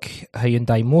Jibuk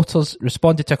Hyundai Motors,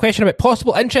 responded to a question about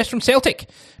possible interest from Celtic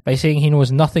by saying he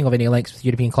knows nothing of any links with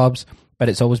European clubs, but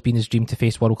it's always been his dream to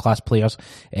face world-class players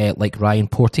like Ryan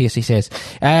Porteous, he says.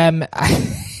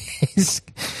 His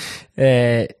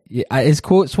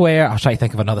quotes were, I was trying to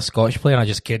think of another Scottish player and I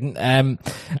just couldn't.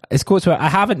 His quotes were, I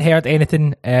haven't heard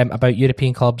anything about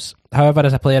European clubs. However,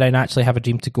 as a player, I naturally have a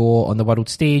dream to go on the world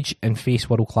stage and face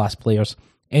world-class players.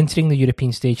 Entering the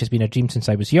European stage has been a dream since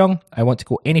I was young. I want to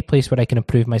go any place where I can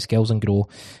improve my skills and grow.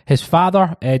 His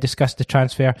father discussed the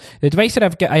transfer. The advice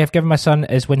that I have given my son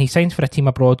is when he signs for a team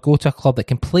abroad, go to a club that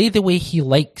can play the way he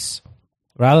likes,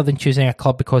 rather than choosing a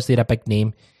club because they're a big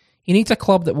name. He needs a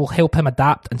club that will help him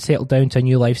adapt and settle down to a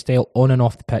new lifestyle on and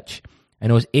off the pitch. I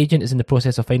know his agent is in the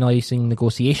process of finalising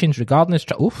negotiations regarding his...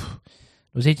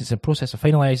 Those agents in the process of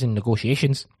finalising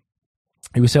negotiations.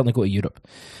 He will certainly go to Europe.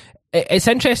 It's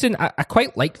interesting. I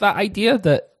quite like that idea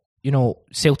that, you know,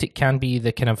 Celtic can be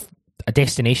the kind of a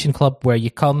destination club where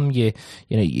you come, you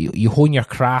hone your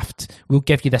craft. We'll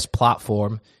give you this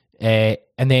platform, and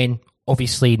then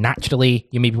obviously naturally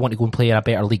you maybe want to go and play in a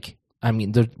better league. I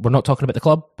mean, we're not talking about the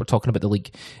club; we're talking about the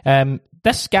league.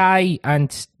 This guy and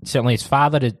certainly his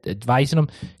father advising him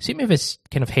seem to have his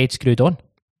kind of head screwed on.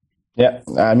 Yeah,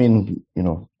 I mean, you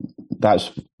know,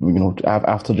 that's, you know,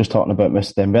 after just talking about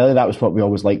Mr. Dembele, that was what we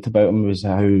always liked about him, was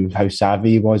how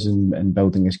savvy he was in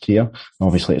building his career.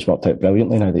 Obviously, it's worked out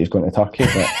brilliantly now that he's going to Turkey.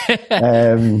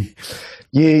 But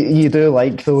you do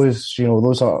like those, you know,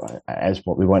 those is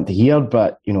what we want to hear.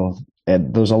 But, you know,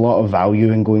 there's a lot of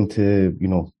value in going to, you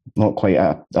know, not quite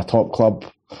a top club.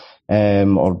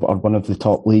 Or one of the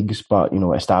top leagues, but, you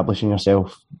know, establishing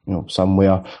yourself, you know,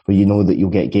 somewhere where you know that you'll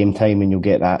get game time and you'll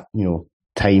get that, you know,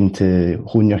 time to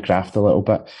hone your craft a little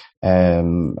bit.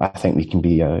 I think we can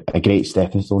be a great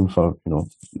stepping stone for, you know,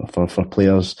 for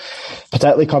players,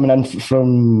 particularly coming in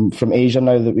from Asia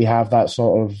now that we have that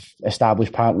sort of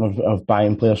established pattern of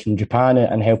buying players from Japan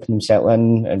and helping them settle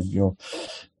in, and, you know,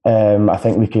 I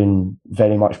think we can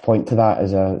very much point to that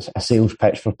as a sales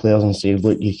pitch for players and say,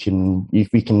 look, we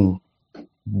can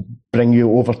bring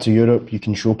you over to Europe, you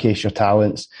can showcase your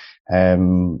talents.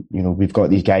 You know, we've got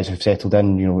these guys who've settled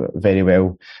in, you know, very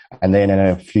well, and then in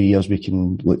a few years we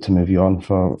can look to move you on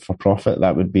for profit.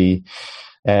 That would be,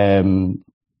 I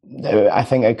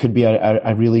think it could be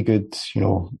a really good, you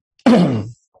know, a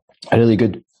really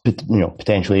good, you know,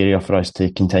 potential area for us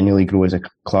to continually grow as a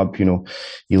club. You know,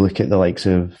 you look at the likes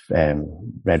of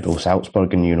Red Bull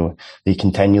Salzburg, and, you know, they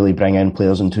continually bring in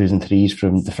players in 2s and 3s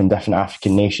from different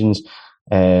African nations.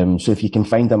 So if you can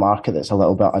find a market that's a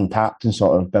little bit untapped and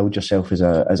sort of build yourself as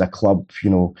a club,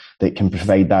 you know, that can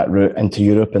provide that route into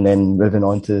Europe and then moving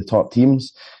on to the top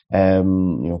teams, you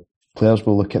know, players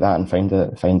will look at that and find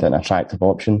it an attractive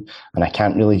option. And I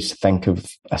can't really think of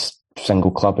a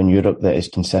single club in Europe that has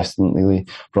consistently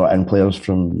brought in players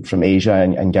from Asia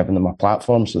and given them a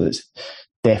platform. So it's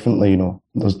definitely, you know,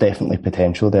 there's definitely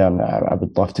potential there, and I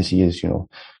would love to see us, you know,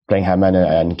 bring him in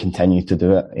and continue to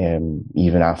do it,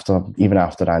 even after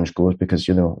Ange goes, because,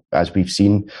 you know, as we've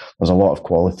seen, there's a lot of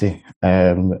quality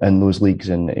in those leagues,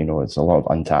 and, you know, it's a lot of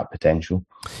untapped potential.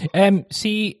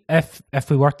 See, if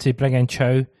we were to bring in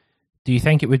Chow, do you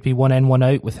think it would be one in, one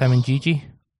out with him and Gigi,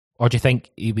 or do you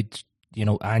think he would, you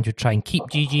know, Ange would try and keep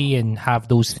Gigi and have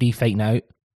those three fighting out?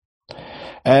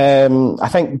 I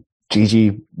think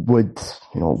Gigi would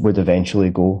eventually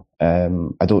go.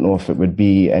 I don't know if it would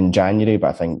be in January, but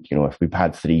I think, if we've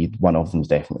had three, one of them's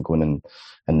definitely going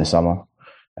in the summer.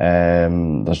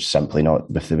 There's simply not,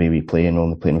 with the way we play and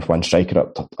only playing with one striker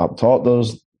up top,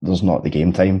 there's not the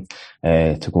game time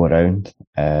to go around.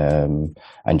 And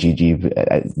Gigi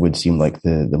would seem like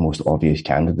the most obvious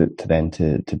candidate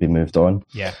to be moved on.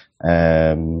 Yeah.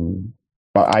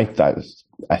 But I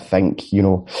think,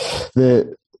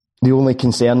 the only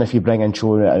concern if you bring in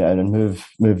Cho and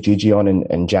move Gigi on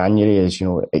in January is,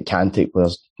 it can take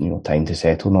players, time to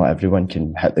settle. Not everyone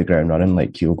can hit the ground running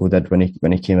like Kyogo did when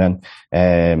he came in.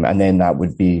 And then that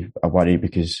would be a worry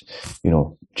because,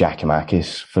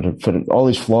 Giakoumakis, for all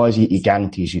his flaws, he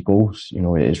guarantees you goals.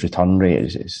 His return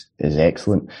rate is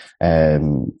excellent.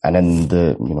 And in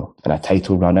a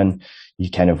title run-in, you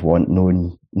kind of want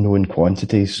known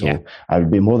quantities. So yeah. I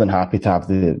would be more than happy to have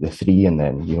the three, and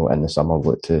then, in the summer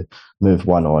look to move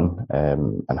one on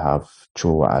and have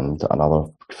Cho and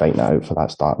another fighting it out for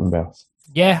that starting berth.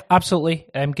 Yeah, absolutely.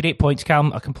 Great points,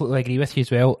 Callum. I completely agree with you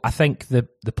as well. I think the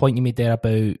point you made there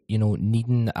about,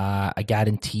 needing a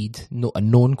guaranteed, a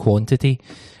known quantity.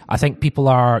 I think people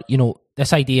are,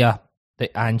 this idea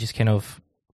that Ange is kind of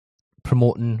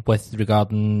promoting with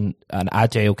regarding an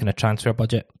agile kind of transfer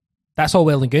budget. That's all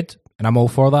well and good, and I'm all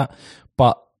for that.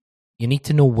 But you need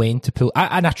to know when to pull,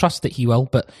 and I trust that he will,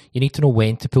 but you need to know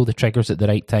when to pull the triggers at the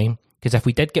right time. Because if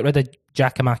we did get rid of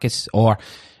Giakoumakis, or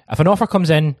if an offer comes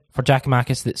in for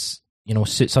Giakoumakis that's,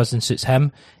 suits us and suits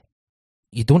him,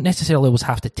 you don't necessarily always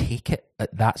have to take it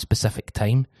at that specific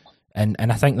time. And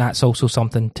I think that's also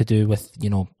something to do with,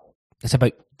 it's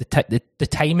about the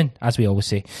timing, as we always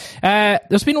say.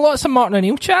 There's been lots of Martin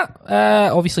O'Neill chat.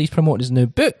 Obviously, he's promoting his new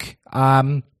book.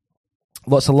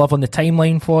 Lots of love on the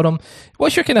timeline for him.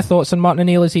 What's your kind of thoughts on Martin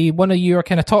O'Neill? Is he one of your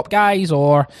kind of top guys,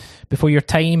 or before your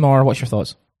time, or what's your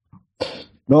thoughts?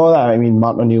 No,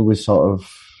 Martin O'Neill was sort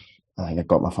of, I think I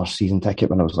got my first season ticket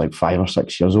when I was like 5 or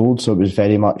 6 years old. So it was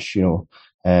very much, just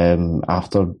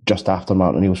after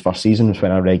Martin O'Neill's first season was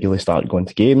when I regularly started going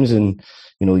to games. And,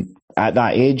 at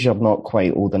that age, I'm not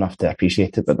quite old enough to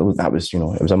appreciate it, but that was,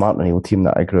 it was a Martin O'Neill team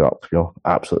that I grew up,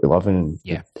 absolutely loving.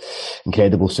 Yeah.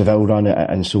 Incredible Seville run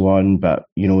and so on. But,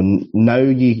 now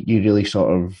you really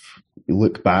sort of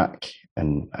look back,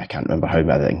 and I can't remember how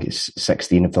many, I think it's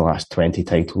 16 of the last 20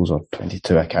 titles or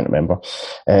 22, I can't remember,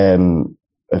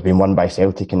 have been won by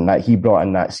Celtic, and that he brought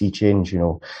in that sea change,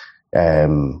 grown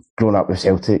up with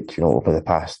Celtic, over the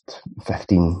past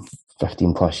 15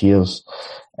 plus years.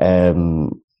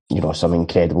 Some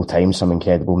incredible times, some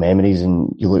incredible memories,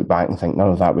 and you look back and think none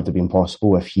of that would have been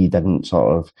possible if he didn't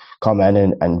sort of come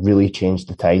in and really change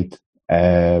the tide.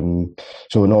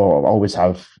 So no, I always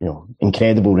have,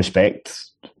 incredible respect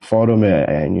for him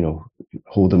and,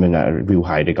 hold him in a real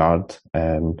high regard.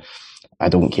 I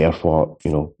don't care what,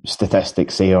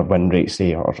 statistics say or win rates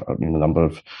say or number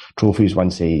of trophies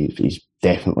one say. He's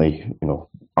definitely,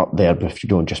 up there with,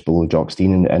 just below Jock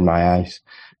Stein in my eyes.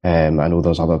 I know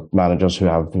there's other managers who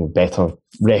have better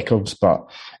records, but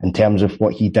in terms of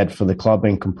what he did for the club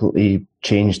and completely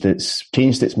changed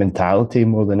its mentality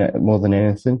more than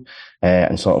anything,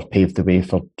 and sort of paved the way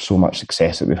for so much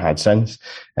success that we've had since.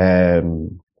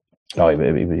 No,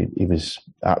 he was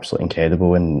absolutely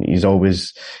incredible, and he's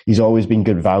always been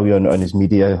good value on his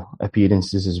media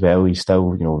appearances as well. He's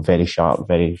still, very sharp,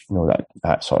 very,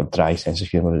 that sort of dry sense of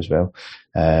humour as well.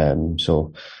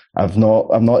 So I've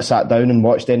not sat down and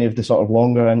watched any of the sort of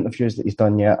longer interviews that he's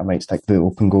done yet. I might stick the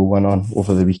open goal one on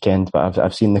over the weekend, but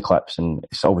I've seen the clips, and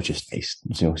it's always just nice,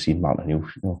 seeing Martin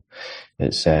O'Neill.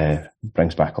 It's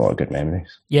brings back a lot of good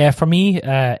memories. Yeah, for me,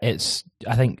 I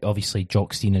think obviously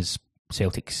Jock Stein is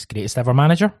Celtic's greatest ever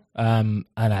manager, and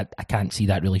I can't see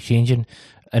that really changing,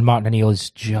 and Martin O'Neill is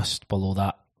just below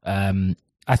that.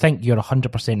 I think you're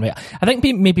 100% right. I think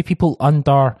maybe people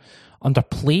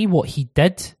underplay what he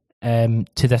did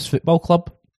to this football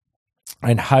club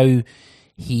and how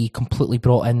he completely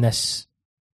brought in this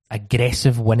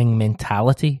aggressive winning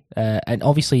mentality, and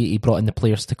obviously he brought in the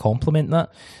players to complement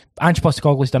that. Ange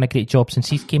Postecoglou's done a great job since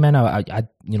he's came in. I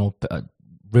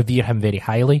revere him very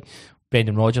highly.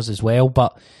 Brendan Rodgers as well,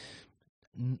 but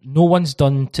no one's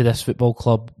done to this football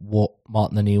club what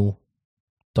Martin O'Neill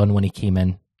done when he came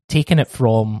in. Taking it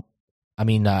from,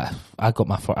 I got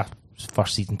my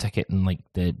first season ticket in like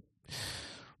the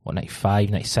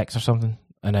 95, 96 or something,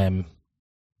 and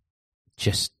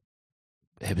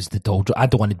it was the doldrum. I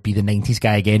don't want to be the 90s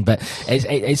guy again, but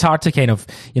it's hard to kind of,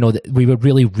 we were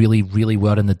really, really, really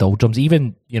were in the doldrums.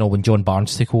 Even, when John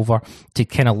Barnes took over, to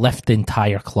kind of lift the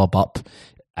entire club up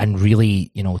and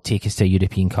really, take us to a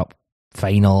European Cup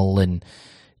final and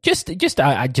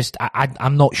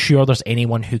I'm not sure there's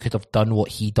anyone who could have done what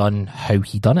he done, how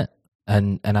he done it,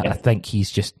 and I think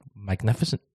he's just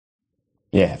magnificent.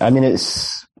 Yeah, I mean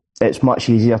it's much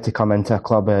easier to come into a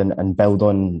club and build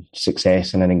on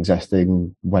success and an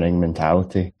existing winning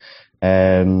mentality.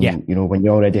 When you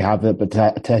already have it, but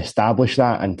to establish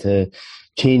that and to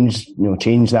change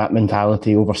that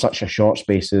mentality over such a short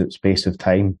space of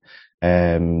time.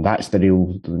 That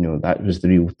was the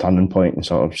real turning point in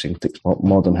sort of Celtic's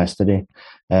modern history,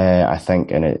 I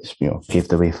think, and it's paved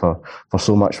the way for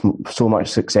so much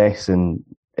success, and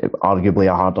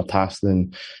arguably a harder task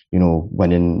than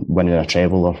winning a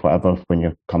treble or whatever when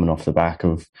you're coming off the back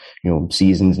of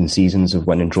seasons and seasons of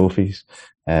winning trophies.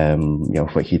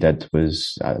 What he did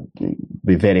was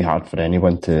be very hard for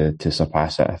anyone to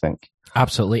surpass it, I think.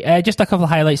 Absolutely. Just a couple of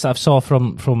highlights that I've saw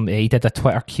from he did a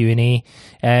Twitter Q&A.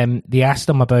 They asked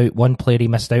him about one player he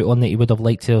missed out on that he would have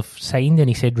liked to have signed, and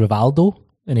he said Rivaldo.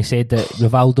 And he said that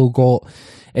Rivaldo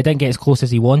didn't get as close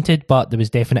as he wanted, but there was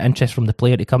definite interest from the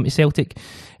player to come to Celtic.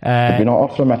 Did you not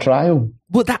offer him a trial?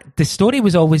 Well, the story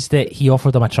was always that he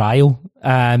offered him a trial.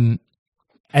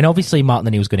 And obviously Martin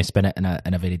O'Neill was going to spin it in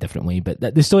a very different way. But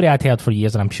the story I'd heard for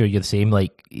years, and I'm sure you're the same,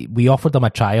 like, we offered him a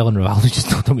trial and Rivaldo just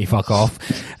told him to fuck off.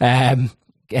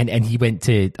 And he went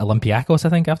to Olympiacos, I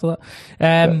think, after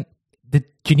that. The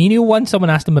Juninho one, someone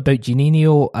asked him about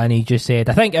Juninho, and he just said,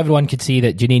 I think everyone could see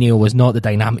that Juninho was not the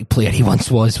dynamic player he once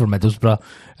was for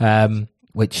Middlesbrough,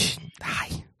 which,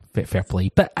 fair play.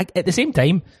 But at the same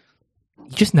time,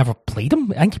 he just never played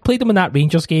him. I think he played him in that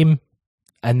Rangers game,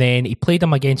 and then he played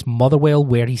him against Motherwell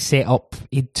where he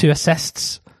had 2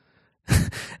 assists.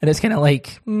 And it's kind of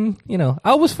like, I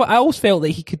always felt that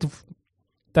he could have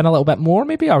done a little bit more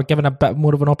maybe, or given a bit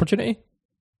more of an opportunity.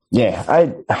 Yeah,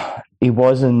 he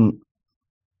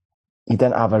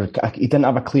didn't have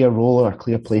a clear role or a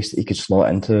clear place that he could slot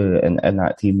into in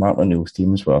that team. Martin O'Neill's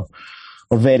teams were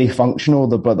very functional,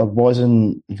 but there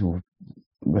wasn't,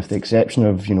 with the exception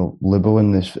of, Lubo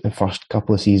in the first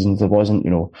couple of seasons, there wasn't,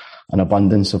 an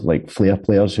abundance of like flair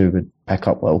players who would pick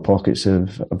up little pockets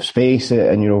of space.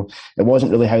 And, it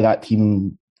wasn't really how that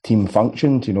team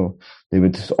functioned. They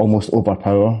would almost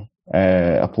overpower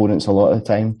opponents a lot of the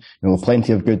time.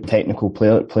 Plenty of good technical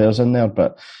players in there,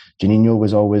 but Juninho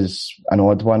was always an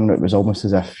odd one. It was almost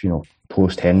as if,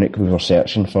 post Henrik, we were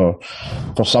searching for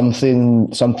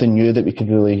something new that we could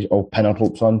really all pin our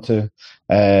hopes onto.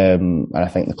 And I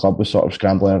think the club was sort of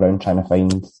scrambling around trying to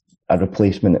find a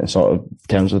replacement in sort of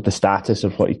terms of the status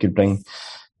of what he could bring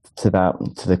to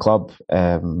the club.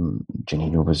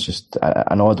 Juninho was just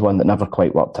an odd one that never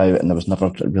quite worked out, and there was never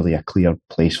really a clear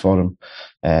place for him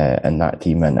in that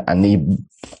team. And he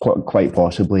quite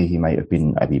possibly he might have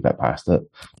been a wee bit past it.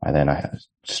 And then I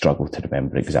struggle to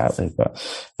remember exactly, but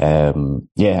an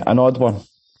odd one.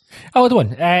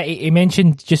 He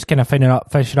mentioned, just kind of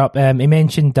finishing up. He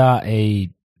mentioned that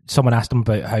someone asked him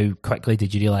about how quickly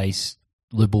did you realise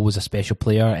Lubo was a special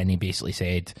player, and he basically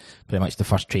said pretty much the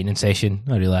first training session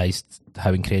I realised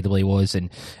how incredible he was. And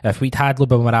if we'd had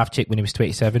Lubo Moravcik when he was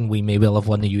 27, we may well have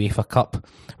won the UEFA Cup,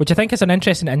 which I think is an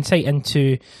interesting insight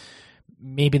into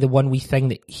maybe the one wee thing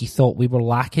that he thought we were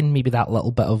lacking, maybe that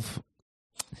little bit of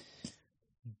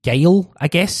guile, I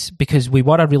guess, because we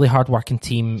were a really hard working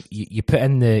team. You put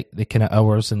in the kind of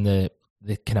hours and the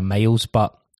kind of miles,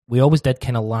 but we always did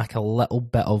kind of lack a little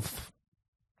bit of,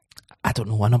 I don't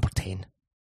know, a number 10.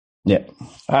 Yeah,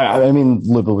 I mean,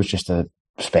 Lubo was just a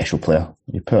special player.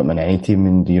 You put him in any team,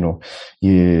 and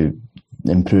you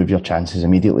improve your chances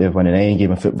immediately of winning any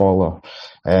game of football. Or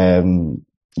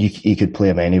you could play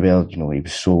him anywhere. He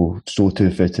was so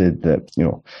two-footed that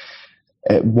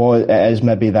it is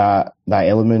maybe that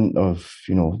element of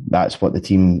that's what that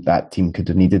team could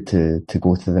have needed to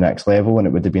go to the next level, and it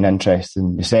would have been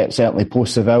interesting. Certainly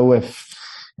post Seville, if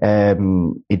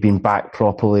he'd been back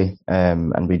properly,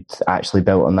 and we'd actually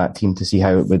built on that team to see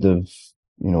how it would have,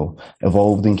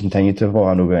 evolved and continued to evolve.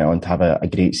 I know we went on to have a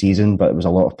great season, but it was a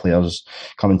lot of players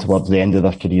coming towards the end of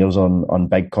their careers on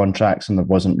big contracts, and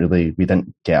we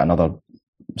didn't get another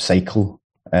cycle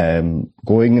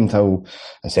going until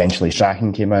essentially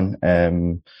Strachan came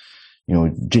in.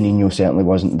 Juninho certainly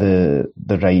wasn't the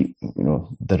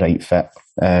right fit,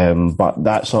 but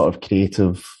that sort of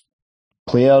creative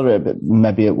player,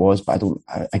 maybe it was, but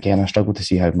I struggle to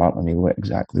see how Martin O'Neill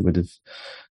exactly would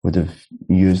have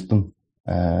used them.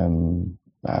 Lubo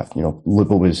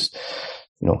was,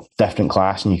 different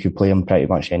class, and you could play him pretty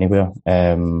much anywhere.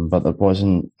 But there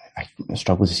wasn't. I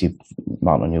struggle to see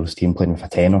Martin O'Neill's team playing with a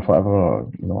 10 or whatever, or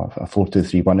a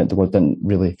 4-2-3-1. It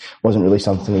wasn't really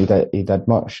something he did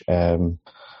much.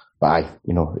 But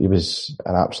he was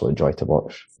an absolute joy to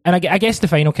watch. And I guess the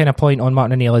final kind of point on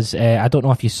Martin O'Neill is, I don't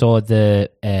know if you saw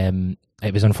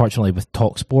it was unfortunately with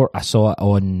TalkSport. I saw it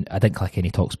on, I didn't click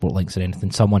any TalkSport links or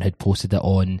anything. Someone had posted it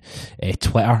on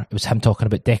Twitter. It was him talking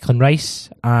about Declan Rice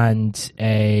and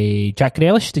Jack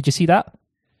Grealish. Did you see that?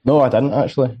 No, I didn't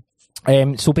actually.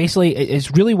 So basically,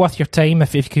 it's really worth your time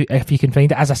if you can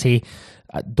find it. As I say,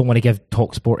 I don't want to give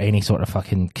TalkSport any sort of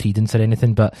fucking credence or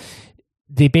anything, but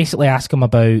they basically ask him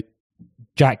about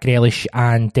Jack Grealish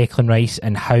and Declan Rice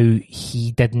and how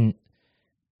he didn't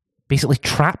basically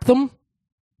trap them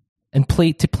and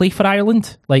play for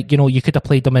Ireland. Like, you could have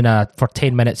played them for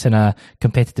 10 minutes in a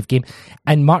competitive game.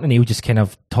 And Martin O'Neill just kind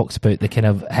of talks about the kind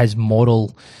of his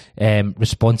moral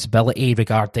responsibility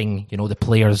regarding, the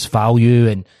players' value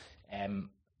and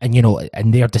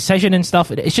their decision and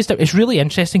stuff. It's really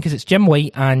interesting because it's Jim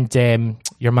White and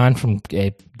your man from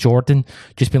Jordan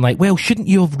just been like, well, shouldn't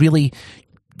you have really,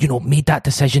 made that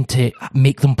decision to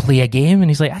make them play a game?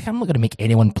 And he's like, I'm not going to make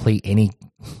anyone play any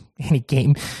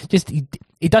game. Just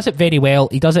he does it very well.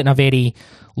 He does it in a very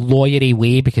lawyery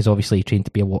way because obviously he trained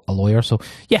to be a lawyer. So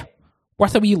yeah,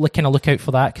 worth a wee kind of look out for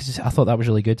that because I thought that was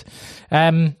really good.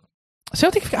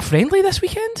 Celtic have got a friendly this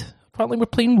weekend. Apparently we're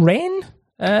playing Rennes.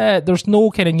 There's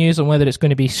no kind of news on whether it's going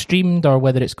to be streamed or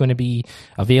whether it's going to be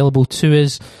available to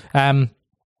us. How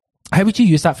would you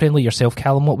use that friendly yourself,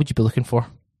 Callum? What would you be looking for?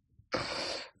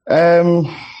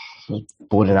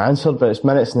 Boring answer, but it's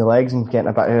minutes in the legs and getting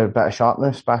a bit of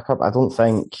sharpness back up. I don't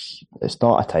think it's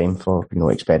not a time for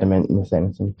experimenting with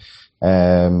anything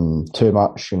too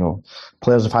much.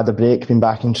 Players have had a break, been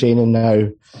back in training now.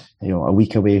 A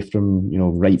week away from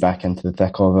right back into the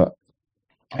thick of it.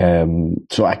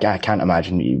 So I can't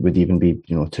imagine it would even be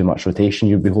too much rotation.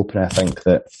 You'd be hoping. I think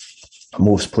that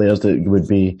most players that would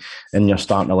be in your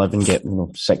starting 11 get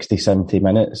 60, 70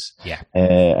 minutes,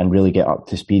 and really get up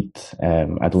to speed.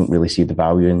 I don't really see the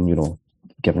value in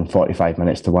giving 45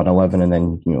 minutes to 111 and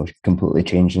then completely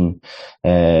changing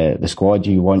the squad.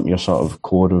 You want your sort of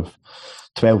core of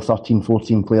 12, 13,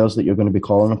 14 players that you're going to be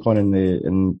calling upon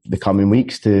in the coming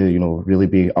weeks to really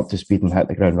be up to speed and hit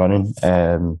the ground running.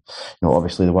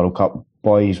 Obviously the World Cup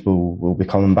boys will be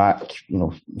coming back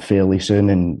fairly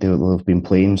soon, and they'll have been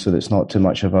playing, so that's not too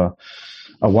much of a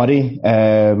worry.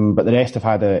 But the rest have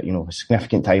had a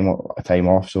significant time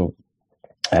off. So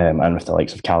and with the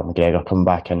likes of Callum McGregor coming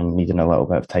back in and needing a little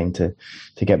bit of time to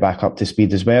get back up to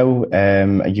speed as well,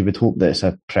 you would hope that it's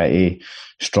a pretty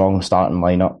strong starting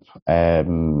lineup,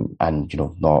 and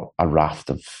not a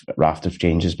raft of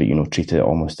changes, but treat it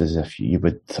almost as if you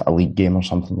would a league game or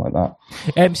something like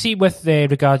that. See, with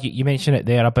regard, you mentioned it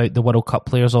there about the World Cup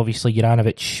players. Obviously,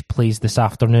 Juranovic plays this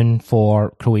afternoon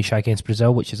for Croatia against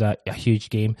Brazil, which is a huge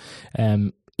game.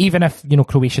 Even if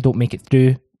Croatia don't make it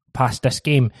through past this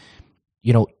game,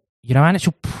 Juranovic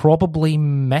will probably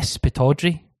miss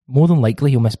Pittodrie. More than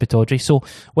likely, he'll miss Pittodrie. So,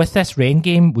 with this Rennes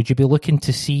game, would you be looking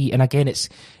to see? And again, it's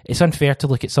unfair to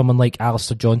look at someone like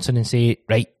Alistair Johnson and say,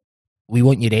 right, we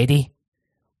want you ready.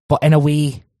 But in a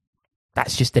way,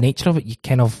 that's just the nature of it. You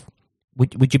kind of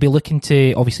would you be looking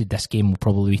to? Obviously, this game will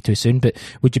probably be too soon. But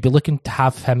would you be looking to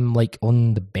have him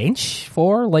on the bench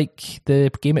for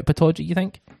the game at Pittodrie? You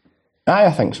think? I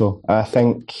think so. I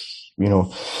think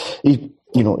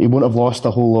he won't have lost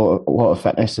a whole lot of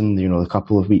fitness in the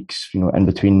couple of weeks in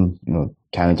between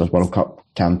Canada's World Cup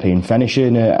campaign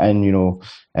finishing it and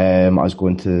us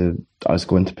going to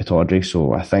Pittodrie.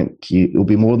 So I think he'll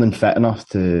be more than fit enough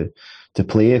to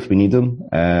play if we need him.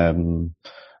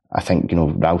 I think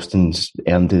Ralston's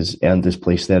earned his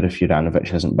place there if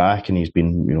Juranovic isn't back, and he's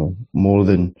been more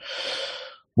than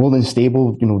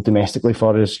stable domestically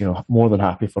for us. More than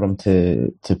happy for him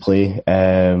to play.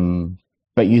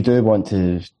 But you do want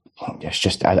to, it's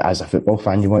just as a football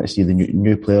fan, you want to see the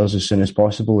new players as soon as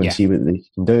possible and see what they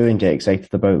can do and get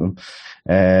excited about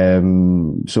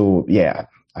them. So, yeah,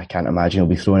 I can't imagine he'll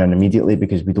be thrown in immediately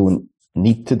because we don't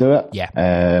need to do it. Yeah.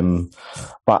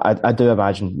 But I do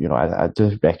imagine, I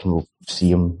do reckon we'll see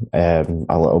him a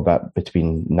little bit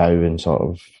between now and sort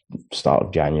of start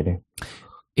of January.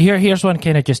 Here's one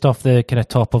kind of just off the kind of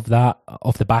top of that,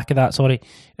 off the back of that, sorry.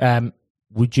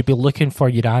 Would you be looking for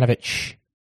Juranovic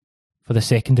for the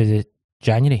 2nd of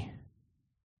January?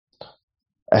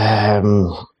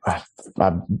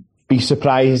 I'd be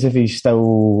surprised if he's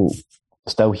still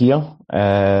here.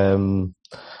 I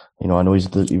know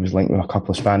he was linked with a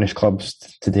couple of Spanish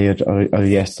clubs today or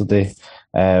yesterday.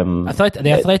 I thought the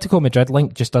Atletico Madrid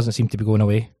link just doesn't seem to be going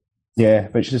away. Yeah,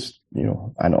 which is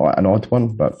an odd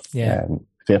one, but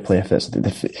fair play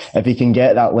if he can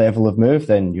get that level of move,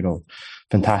 then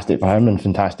fantastic for him and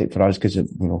fantastic for us because it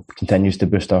continues to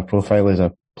boost our profile as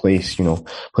a place.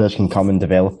 Players can come and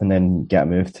develop and then get a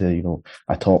move to,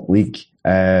 a top league.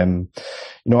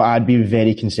 I'd be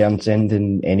very concerned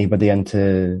sending anybody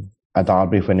into a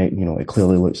derby when it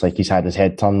clearly looks like he's had his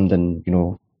head turned and,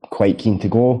 quite keen to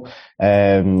go.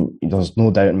 There's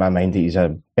no doubt in my mind that he's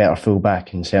a better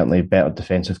fullback and certainly better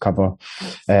defensive cover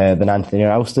than Anthony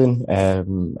Ralston.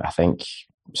 I think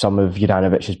some of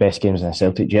Juranovic's best games in a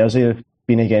Celtic jersey have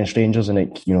been against Rangers, and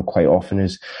it quite often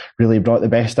has really brought the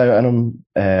best out in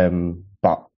him.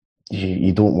 But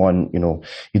you don't want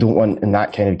in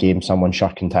that kind of game someone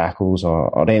shirking tackles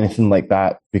or anything like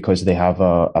that because they have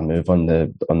a move on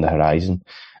the horizon.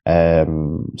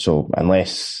 So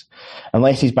unless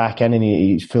he's back in and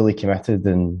he's fully committed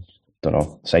and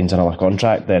signs another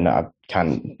contract, then I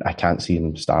can't see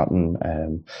him starting.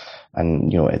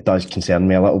 And it does concern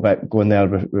me a little bit going there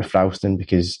with Ralston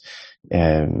because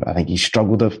I think he's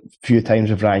struggled a few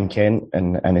times with Ryan Kent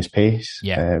and his pace.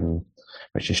 Yeah.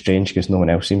 Which is strange because no one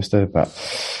else seems to. But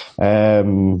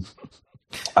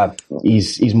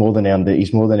he's more than earned it.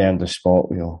 He's more than earned a spot,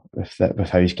 with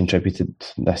how he's contributed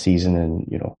this season.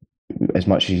 And as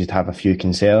much as you'd have a few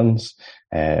concerns,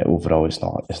 overall it's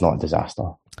not a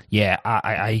disaster. Yeah,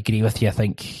 I agree with you. I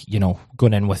think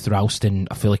going in with Ralston,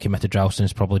 a fully committed Ralston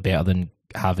is probably better than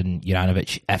having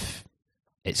Juranovic if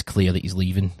it's clear that he's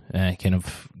leaving, kind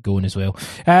of going as well.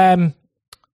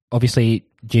 Obviously,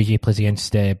 JJ plays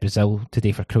against Brazil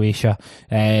today for Croatia.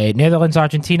 Netherlands,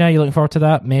 Argentina, you looking forward to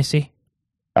that? Messi?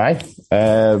 Aye.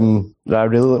 I'm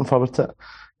really looking forward to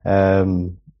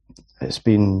it.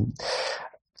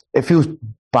 It feels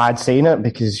bad saying it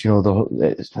because,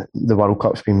 the World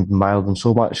Cup's been mired in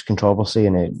so much controversy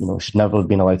and it, should never have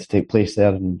been allowed to take place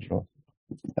there. And,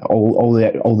 all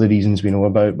the reasons we know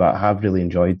about, but I have really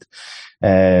enjoyed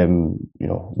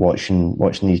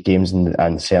watching these games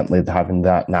and certainly having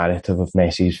that narrative of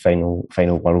Messi's final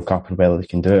World Cup and whether they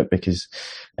can do it because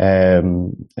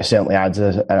it certainly adds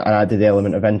an added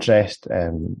element of interest.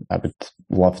 I would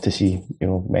love to see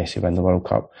Messi win the World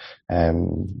Cup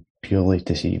purely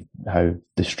to see how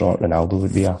distraught Ronaldo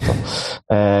would be after.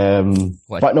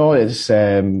 But no, it's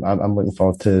I'm looking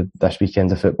forward to this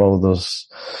weekend of football. There's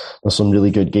some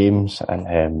really good games,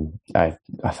 and I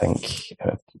think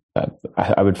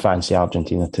I would fancy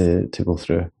Argentina to go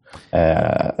through,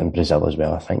 and Brazil as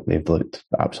well. I think they've looked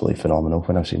absolutely phenomenal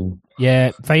when I've seen them. Yeah,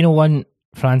 final one,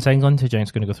 France-England. Who do you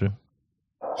think's going to go through?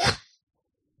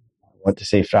 I want to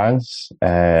say France.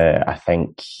 I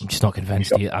think I'm just not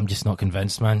convinced. I'm just not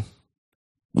convinced, man.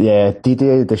 Yeah,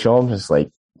 Didier Deschamps is like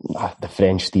the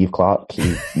French Steve Clark.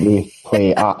 They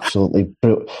play absolutely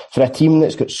brutal. For a team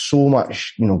that's got so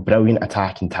much, brilliant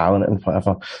attacking talent and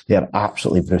whatever, they're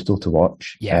absolutely brutal to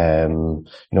watch. Yeah.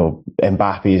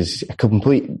 Mbappe is a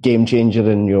complete game changer,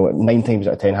 and 9 times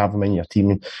out of 10 have him in your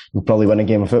team, you'll probably win a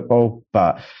game of football.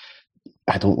 But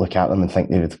I don't look at them and think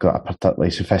they've got a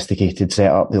particularly sophisticated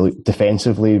setup. They look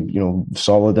defensively,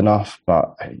 solid enough,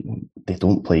 but they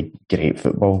don't play great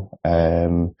football.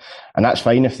 And that's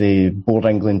fine if they bore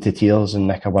England to tears and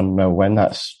nick a 1-0 win.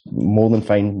 That's more than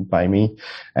fine by me.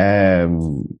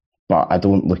 But I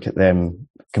don't look at them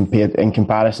in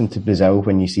comparison to Brazil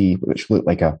when you see, which look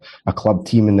like a club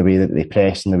team in the way that they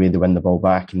press and the way they win the ball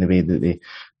back and the way that they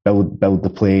build the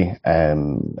play.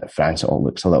 France, it all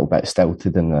looks a little bit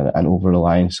stilted and an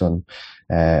over-reliance on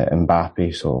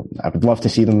Mbappe. So I would love to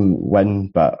see them win,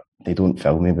 but they don't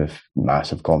fill me with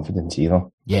massive confidence either.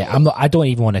 Yeah, I don't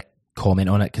even want to comment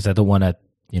on it because I don't want to,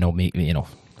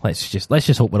 let's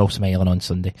just hope we're all smiling on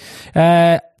Sunday.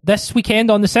 This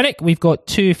weekend on The Cynic, we've got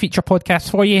 2 feature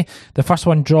podcasts for you. The first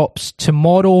one drops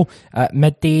tomorrow at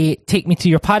midday. Take Me to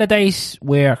Your Paradise,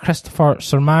 where Christopher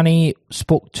Sermani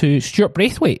spoke to Stuart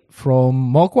Braithwaite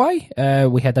from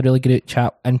Mogwai. We had a really great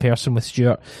chat in person with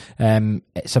Stuart.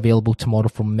 It's available tomorrow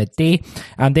from midday.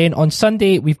 And then on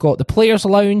Sunday, we've got the Players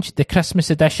Lounge, the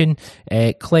Christmas edition.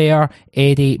 Claire,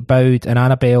 Eddie, Boud and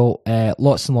Annabelle.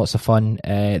 Lots and lots of fun.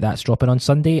 That's dropping on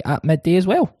Sunday at midday as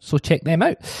well. So check them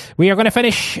out. We are going to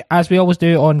finish, as we always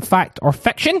do, on fact or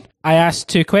fiction. I asked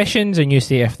 2 questions and you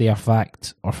say if they are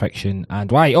fact or fiction and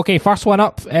why. Okay, first one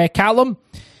up, Callum.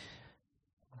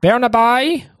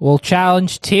 Bernabei will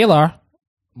challenge Taylor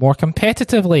more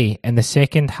competitively in the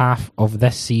second half of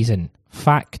this season.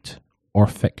 Fact or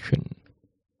fiction?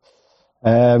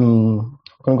 I'm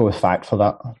going to go with fact for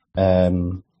that.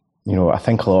 I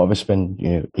think a lot of us, when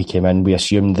he came in, we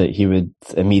assumed that he would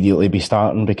immediately be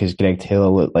starting because Greg Taylor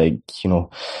looked like,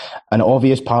 an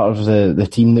obvious part of the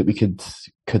team that we could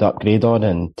upgrade on.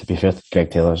 And to be fair,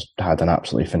 Greg Taylor's had an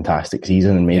absolutely fantastic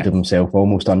season and made himself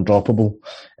almost undroppable.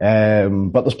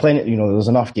 But there's plenty, there's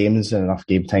enough games and enough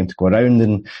game time to go around,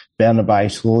 and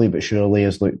Bernabei slowly but surely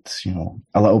has looked,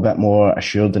 a little bit more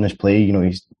assured in his play.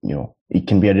 He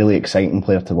can be a really exciting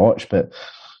player to watch, but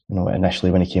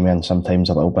initially when he came in, sometimes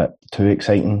a little bit too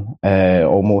exciting,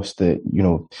 almost that,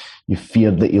 you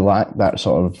feared that he lacked that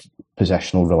sort of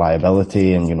positional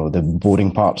reliability and, the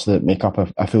boring parts that make up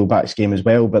a fullback's game as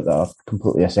well, but that are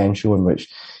completely essential, in which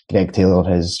Greg Taylor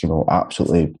has,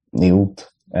 absolutely nailed.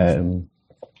 But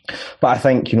I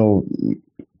think,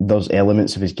 there's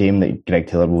elements of his game that Greg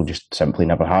Taylor will just simply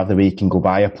never have. The way he can go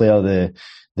by a player,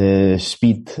 the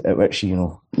speed at which,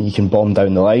 he can bomb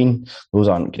down the line, those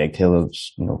aren't Greg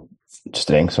Taylor's,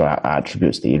 strengths or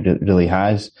attributes that he really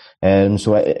has.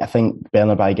 So I think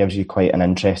Bernabei gives you quite an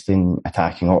interesting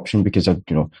attacking option because of,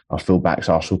 our fullbacks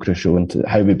are so crucial into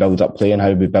how we build up play and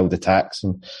how we build attacks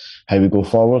and how we go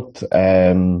forward.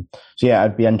 So yeah,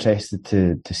 I'd be interested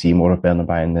to see more of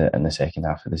Bernabei in the second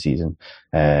half of the season.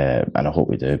 And I hope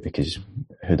we do, because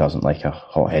who doesn't like a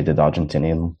hot-headed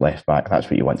Argentinian left back? That's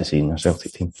what you want to see in your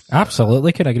Celtic team.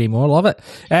 Absolutely, couldn't agree more. Love it.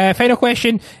 Final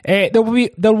question. There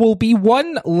will be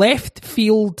one left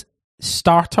field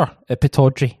starter at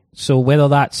Pittodrie. So whether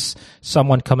that's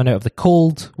someone coming out of the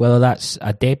cold, whether that's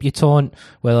a debutant,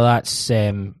 whether that's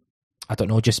I don't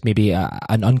know, just maybe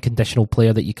an unconditional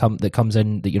player that comes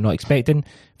in that you're not expecting.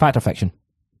 Fact or fiction?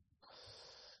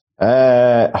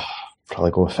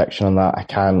 Probably go with fiction on that. I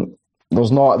can't.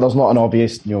 There's not an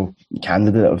obvious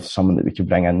candidate of someone that we could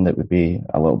bring in that would be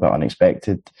a little bit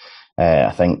unexpected.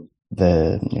 I think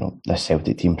the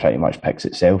Celtic team pretty much picks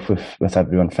itself with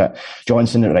everyone fit.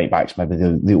 Johnson at right back's maybe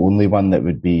the only one that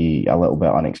would be a little bit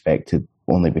unexpected,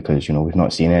 only because we've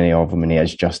not seen any of him and he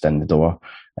is just in the door.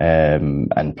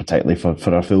 And particularly for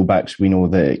our fullbacks, we know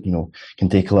that it can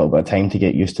take a little bit of time to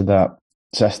get used to that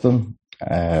system.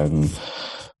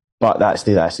 But that's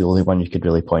the only one you could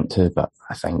really point to. But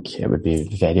I think it would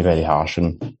be very, very harsh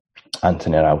on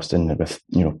Anthony Ralston with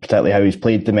particularly how he's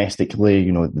played domestically.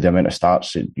 The amount of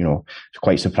starts, it's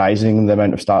quite surprising the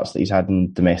amount of starts that he's had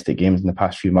in domestic games in the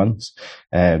past few months.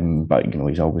 But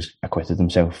he's always acquitted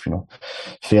himself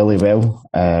fairly well.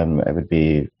 It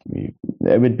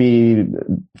would be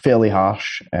fairly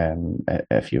harsh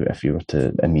if you were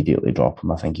to immediately drop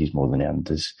him. I think he's more than earned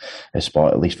his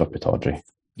spot, at least for Pittodrie.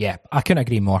 Yeah, I couldn't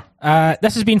agree more.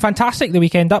 This has been fantastic, the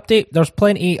weekend update. There's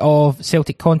plenty of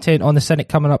Celtic content on the Cynic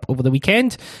coming up over the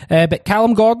weekend. But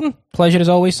Callum Gordon, pleasure as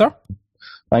always, sir.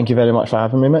 Thank you very much for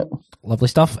having me, mate. Lovely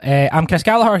stuff. I'm Chris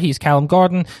Gallagher, he's Callum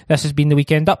Gordon. This has been the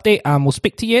weekend update, and we'll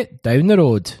speak to you down the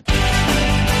road.